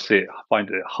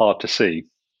it hard to see.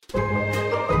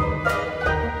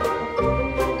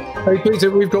 Hey,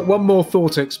 Peter, we've got one more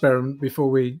thought experiment before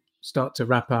we start to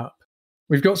wrap up.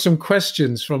 We've got some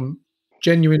questions from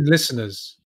genuine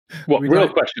listeners. What real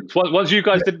questions? Ones you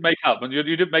guys didn't make up, and you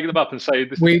didn't make them up and say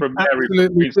this is from Mary.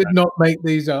 We did not make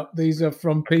these up. These are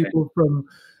from people from,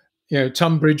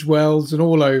 Tunbridge Wells and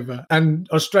all over, and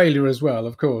Australia as well,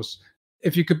 of course.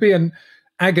 If you could be an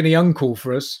agony uncle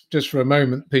for us, just for a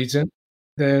moment, Peter.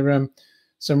 There are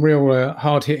some real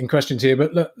hard-hitting questions here.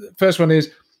 But look, the first one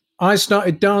is, I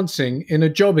started dancing in a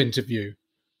job interview,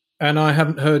 and I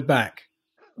haven't heard back.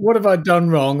 What have I done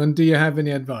wrong, and do you have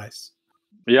any advice?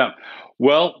 Yeah,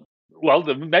 well,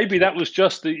 maybe that was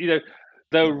just the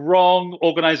wrong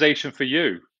organization for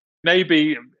you.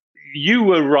 Maybe you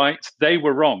were right, they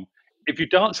were wrong. If you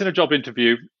dance in a job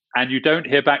interview and you don't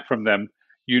hear back from them,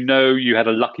 you had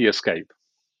a lucky escape.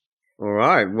 All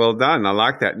right, well done. I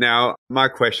like that. Now, my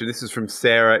question, this is from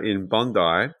Sarah in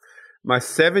Bondi. My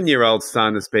 7-year-old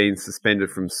son has been suspended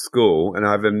from school and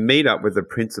I have a meet-up with the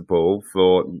principal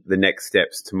for the next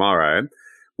steps tomorrow.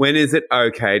 When is it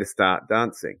okay to start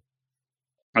dancing?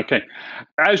 Okay.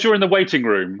 As you're in the waiting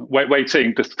room,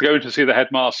 waiting to go in to see the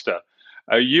headmaster,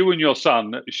 you and your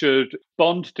son should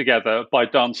bond together by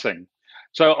dancing.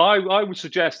 So I would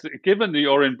suggest that given that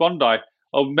you're in Bondi,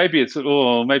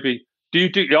 obviously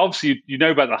you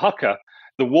know about the haka,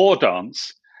 the war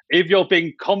dance. If you're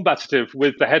being combative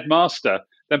with the headmaster,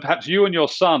 then perhaps you and your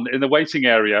son in the waiting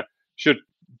area should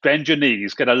bend your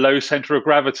knees, get a low center of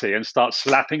gravity and start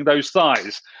slapping those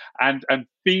thighs and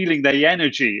feeling the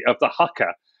energy of the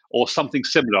haka or something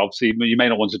similar. Obviously, you may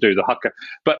not want to do the haka,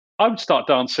 but I would start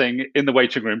dancing in the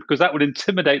waiting room because that would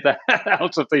intimidate the hell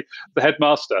out of the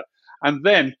headmaster. And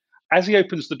then as he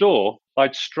opens the door,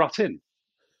 I'd strut in.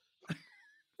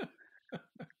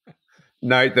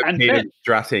 Note that Peter's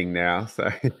strutting now. So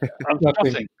I'm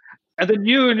strutting. And then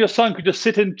you and your son could just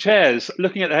sit in chairs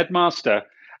looking at the headmaster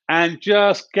and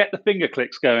just get the finger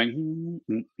clicks going.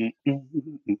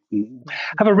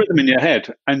 Have a rhythm in your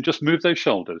head and just move those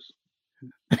shoulders.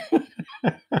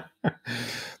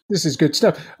 This is good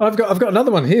stuff. I've got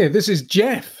another one here. This is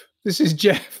Jeff.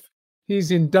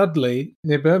 He's in Dudley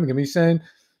near Birmingham. He's saying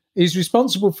he's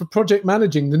responsible for project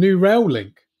managing the new rail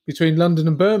link between London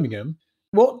and Birmingham.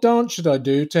 What dance should I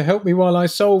do to help me while I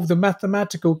solve the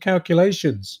mathematical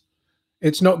calculations?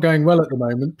 It's not going well at the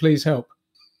moment. Please help.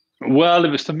 Well,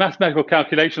 if it's the mathematical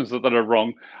calculations that are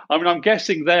wrong, I mean, I'm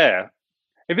guessing there,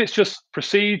 if it's just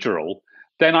procedural,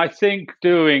 then I think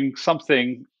doing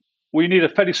something, we need a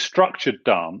fairly structured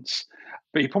dance,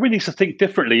 but he probably needs to think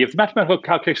differently. If the mathematical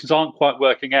calculations aren't quite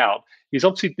working out, he's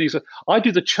obviously needs I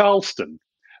do the Charleston,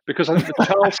 because I think the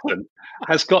Charleston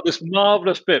has got this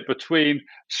marvelous bit between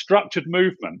structured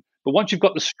movement. But once you've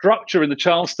got the structure in the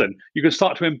Charleston, you can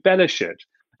start to embellish it.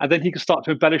 And then he can start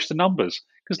to embellish the numbers.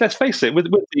 Because let's face it, with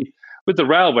the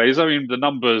railways, I mean, the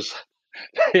numbers,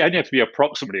 they only have to be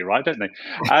approximately right, don't they?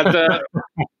 And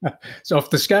it's off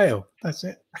the scale. That's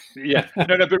it. Yeah.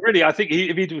 No, but really, I think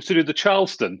if he was to do the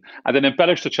Charleston and then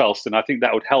embellish the Charleston, I think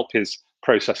that would help his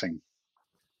processing.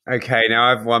 Okay, now I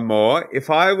have one more. If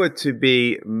I were to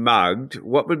be mugged,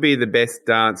 what would be the best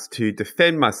dance to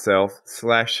defend myself /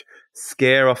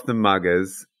 scare off the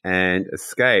muggers and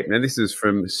escape? Now, this is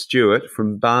from Stuart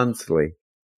from Barnsley.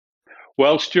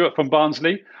 Well, Stuart from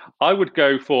Barnsley, I would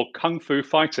go for Kung Fu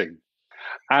fighting.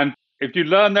 And if you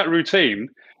learn that routine,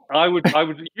 I would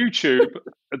YouTube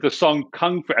the song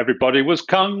Kung Fu. Everybody was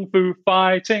Kung Fu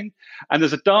fighting. And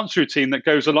there's a dance routine that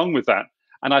goes along with that.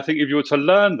 And I think if you were to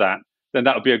learn that, then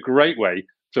that would be a great way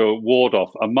to ward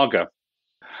off a mugger.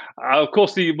 Of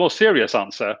course, the more serious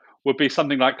answer would be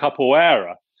something like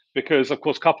capoeira, because, of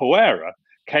course, capoeira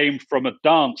came from a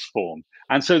dance form.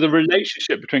 And so the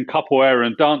relationship between capoeira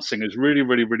and dancing is really,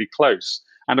 really, really close.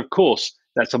 And, of course,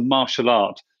 that's a martial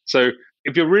art. So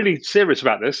if you're really serious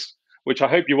about this, which I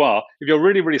hope you are, if you're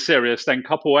really, really serious, then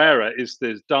capoeira is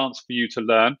the dance for you to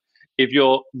learn. If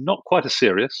you're not quite as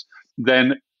serious,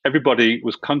 then everybody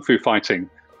was Kung Fu fighting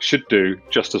should do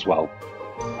just as well.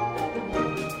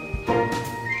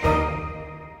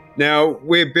 Now,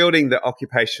 we're building the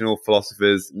Occupational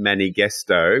Philosopher's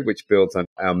Manifesto, which builds on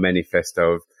our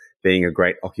manifesto of being a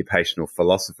great occupational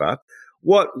philosopher.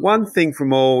 What one thing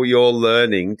from all your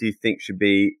learning do you think should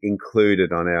be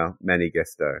included on our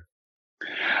manifesto?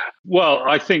 Well,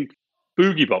 I think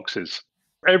boogie boxes.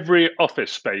 Every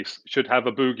office space should have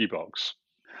a boogie box.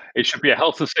 It should be a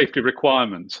health and safety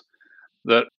requirement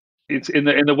that it's in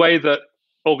the way that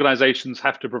organizations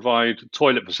have to provide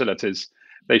toilet facilities,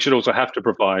 they should also have to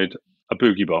provide a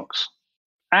boogie box.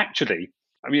 Actually,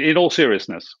 I mean, in all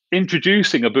seriousness,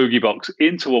 introducing a boogie box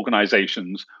into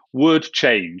organizations would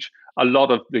change a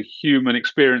lot of the human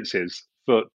experiences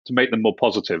to make them more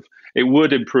positive. It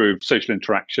would improve social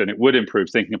interaction. It would improve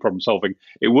thinking and problem solving.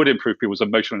 It would improve people's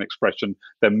emotional expression,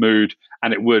 their mood,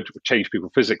 and it would change people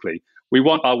physically. We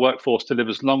want our workforce to live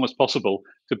as long as possible,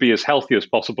 to be as healthy as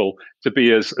possible, to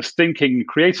be as thinking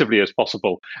creatively as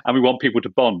possible, and we want people to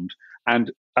bond.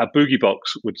 And a boogie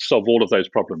box would solve all of those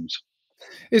problems.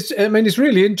 It's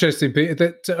really interesting, Peter,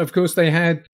 that, of course, they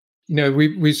had,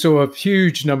 we saw a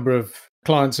huge number of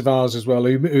clients of ours as well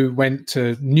who went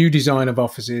to new design of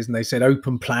offices, and they said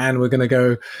open plan, we're going to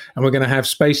go and we're going to have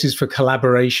spaces for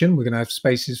collaboration, we're going to have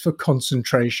spaces for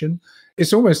concentration.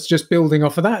 It's almost just building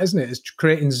off of that, isn't it? It's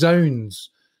creating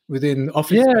zones within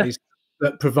office space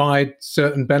that provide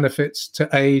certain benefits to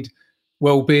aid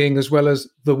well-being as well as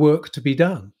the work to be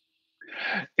done.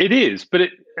 It is, but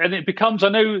it becomes, I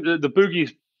know the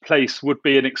boogie place would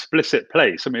be an explicit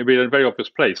place. I mean, it'd be a very obvious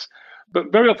place.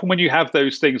 But very often when you have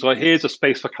those things, like here's a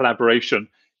space for collaboration,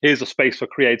 here's a space for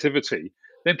creativity,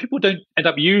 then people don't end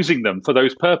up using them for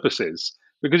those purposes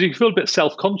because you feel a bit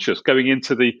self-conscious going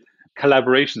into the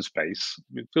collaboration space.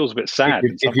 It feels a bit sad.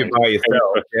 If you're by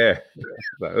yourself, yeah.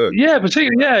 Yeah,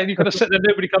 particularly, yeah. And you kind of sit there,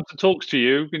 nobody comes and talks to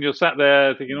you, and you're sat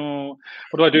there thinking, oh,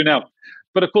 what do I do now?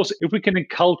 But of course, if we can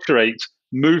enculturate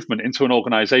movement into an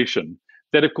organization,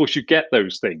 then of course you get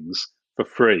those things for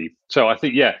free. So I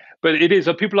think, but it is,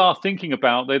 people are thinking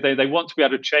about, they want to be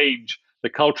able to change the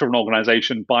culture of an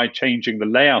organization by changing the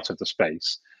layout of the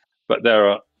space. But there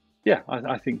are,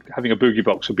 I think having a boogie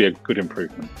box would be a good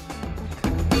improvement.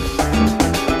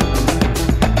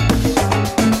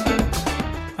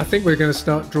 I think we're going to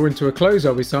start drawing to a close,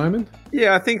 are we, Simon?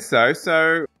 Yeah, I think so.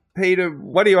 So, Peter,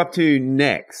 what are you up to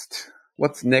next?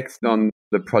 What's next on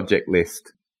the project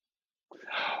list?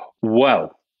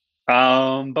 Well,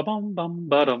 so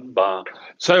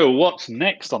what's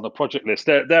next on the project list?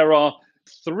 There are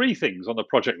three things on the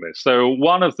project list. So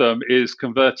one of them is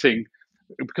converting,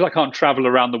 because I can't travel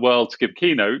around the world to give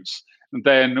keynotes,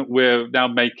 then we're now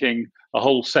making a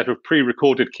whole set of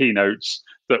pre-recorded keynotes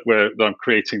that I'm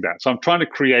creating that. So I'm trying to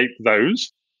create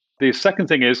those. The second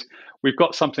thing is we've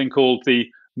got something called the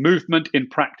Movement in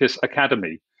Practice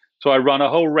Academy. So I run a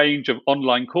whole range of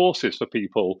online courses for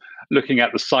people looking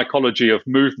at the psychology of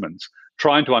movement,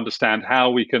 trying to understand how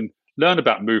we can learn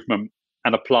about movement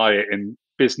and apply it in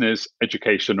business,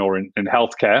 education, or in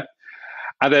healthcare.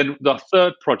 And then the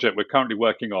third project we're currently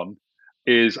working on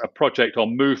is a project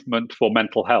on movement for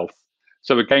mental health.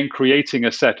 So again, creating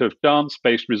a set of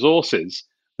dance-based resources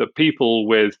that people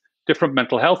with different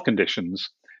mental health conditions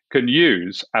can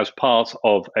use as part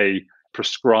of a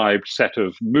prescribed set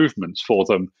of movements for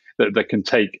them that they can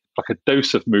take, like a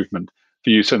dose of movement for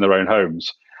use in their own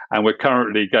homes. And we're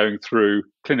currently going through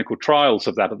clinical trials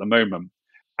of that at the moment.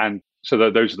 And so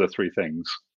those are the three things.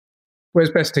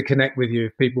 Where's best to connect with you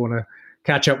if people want to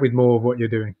catch up with more of what you're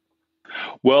doing?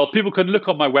 Well, people can look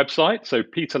on my website, so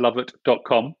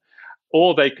peterlovatt.com,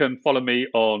 or they can follow me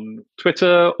on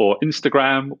Twitter or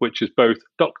Instagram, which is both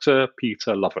Dr.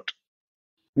 Peter Lovatt.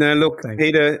 Now, look, Thanks.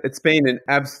 Peter, it's been an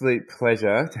absolute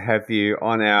pleasure to have you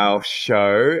on our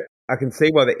show. I can see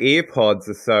why the ear pods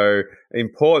are so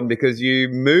important, because you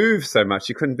move so much.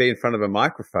 You couldn't be in front of a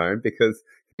microphone because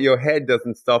your head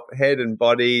doesn't stop, head and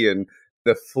body, and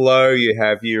the flow you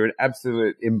have. You're an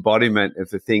absolute embodiment of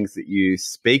the things that you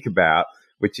speak about,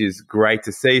 which is great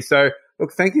to see. So,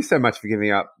 look, thank you so much for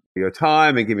giving up your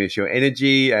time and giving us your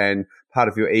energy and part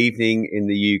of your evening in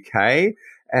the UK,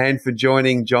 and for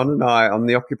joining John and I on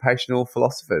the Occupational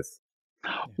Philosophers.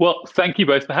 Well, thank you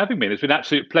both for having me. It's been an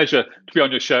absolute pleasure to be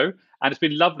on your show. And it's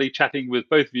been lovely chatting with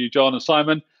both of you, John and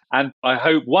Simon. And I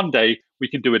hope one day we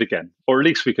can do it again, or at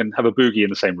least we can have a boogie in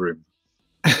the same room.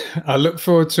 I look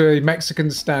forward to a Mexican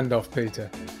standoff, Peter.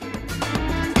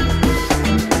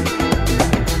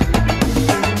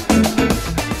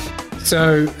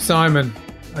 So, Simon,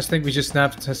 I think we just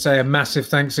have to say a massive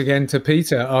thanks again to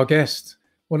Peter, our guest.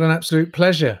 What an absolute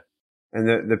pleasure. And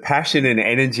the passion and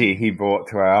energy he brought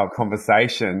to our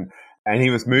conversation, and he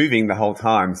was moving the whole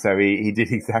time. So he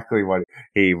did exactly what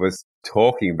he was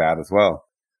talking about as well.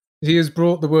 He has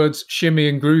brought the words shimmy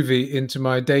and groovy into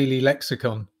my daily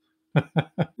lexicon.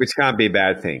 Which can't be a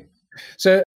bad thing.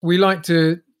 So we like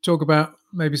to talk about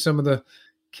maybe some of the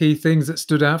key things that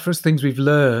stood out for us, things we've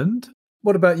learned.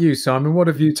 What about you, Simon? What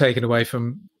have you taken away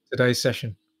from today's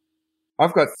session?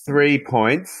 I've got 3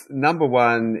 points. Number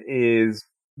one is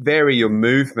vary your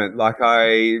movement. Like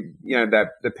that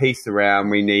the piece around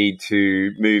we need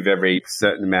to move every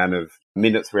certain amount of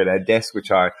minutes. We're at our desk,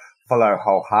 which I follow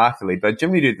wholeheartedly, but I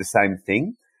generally do the same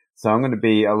thing. So I'm going to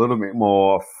be a little bit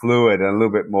more fluid and a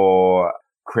little bit more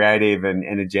creative and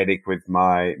energetic with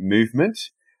my movement.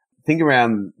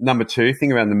 Number two,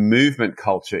 think around the movement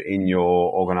culture in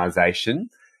your organization.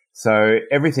 So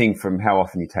everything from how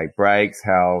often you take breaks,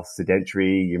 how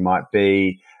sedentary you might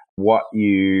be,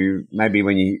 maybe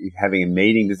when you're having a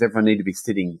meeting, does everyone need to be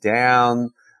sitting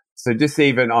down? So just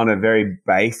even on a very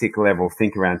basic level,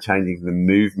 think around changing the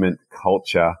movement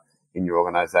culture in your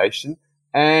organization.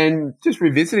 And just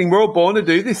revisiting, we're all born to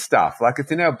do this stuff. Like,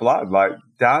 it's in our blood. Like,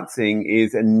 dancing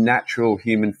is a natural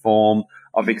human form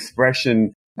of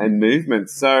expression and movement.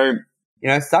 So,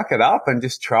 suck it up and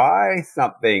just try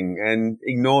something and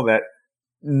ignore that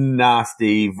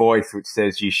nasty voice which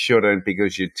says you shouldn't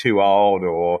because you're too old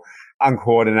or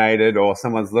uncoordinated or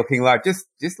someone's looking. Like, just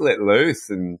let loose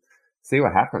and see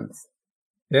what happens.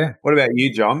 Yeah. What about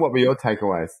you, John? What were your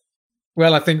takeaways?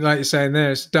 Well, I think, like you're saying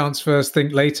there, it's dance first,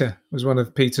 think later was one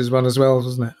of Peter's one as well,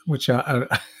 wasn't it? Which I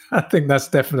think that's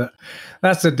definite.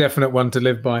 That's a definite one to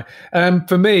live by.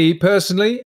 For me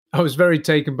personally, I was very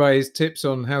taken by his tips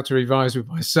on how to revise with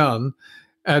my son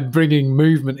and bringing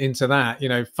movement into that,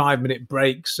 5-minute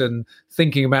breaks and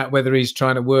thinking about whether he's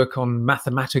trying to work on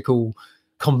mathematical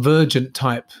convergent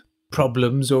type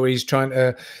problems or he's trying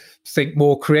to think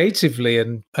more creatively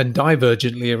and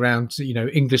divergently around,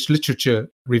 English literature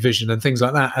revision and things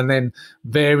like that, and then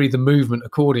vary the movement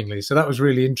accordingly. So that was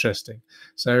really interesting.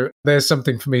 So there's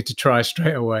something for me to try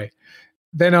straight away.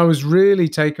 Then I was really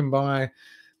taken by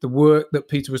the work that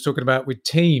Peter was talking about with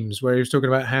teams, where he was talking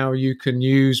about how you can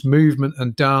use movement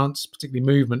and dance, particularly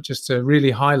movement, just to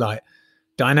really highlight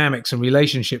dynamics and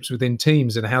relationships within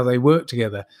teams and how they work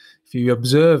together. If you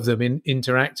observe them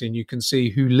interacting, you can see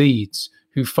who leads,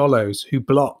 who follows, who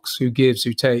blocks, who gives,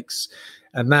 who takes.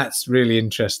 And that's really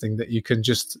interesting that you can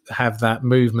just have that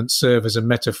movement serve as a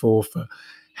metaphor for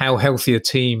how healthy a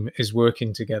team is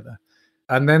working together.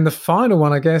 And then the final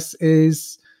one, I guess,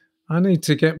 is I need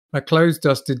to get my clothes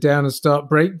dusted down and start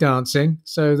breakdancing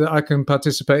so that I can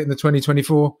participate in the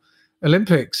 2024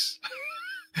 Olympics.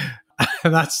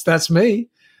 That's me.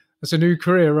 That's a new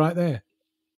career right there.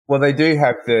 Well, they do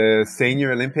have the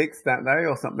Senior Olympics, don't they,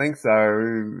 or something?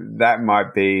 So that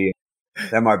might be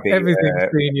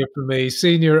Everything's senior for me.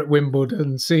 Senior at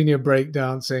Wimbledon, senior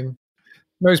breakdancing.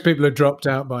 Most people are dropped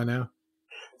out by now.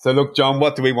 So look, John,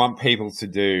 what do we want people to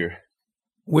do?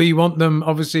 We want them,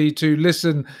 obviously, to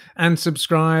listen and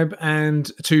subscribe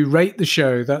and to rate the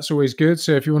show. That's always good.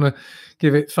 So if you want to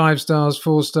give it 5 stars,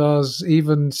 4 stars,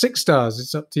 even 6 stars,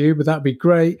 it's up to you, but that'd be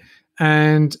great.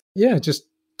 And yeah, just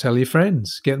tell your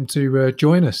friends, get them to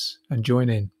join us and join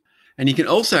in. And you can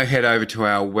also head over to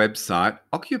our website,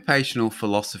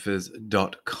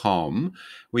 occupationalphilosophers.com,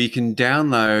 where you can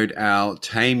download our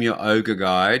Tame Your Ogre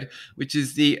guide, which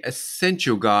is the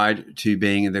essential guide to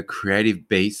being the creative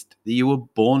beast that you were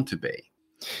born to be.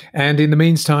 And in the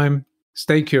meantime,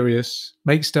 stay curious,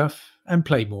 make stuff, and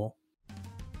play more.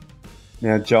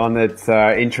 Now, John, it's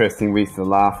interesting. We used to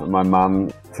laugh at my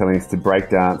mum telling us to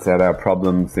breakdance out our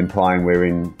problems, implying we're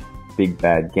in big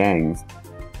bad gangs.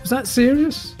 Was that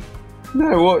serious?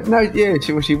 No, yeah,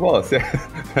 she was.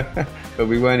 But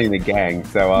we weren't in a gang,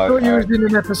 so I thought you were in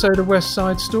an episode of West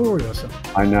Side Story or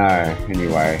something. I know.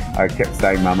 Anyway, I kept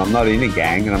saying, Mum, I'm not in a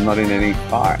gang and I'm not in any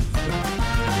fights.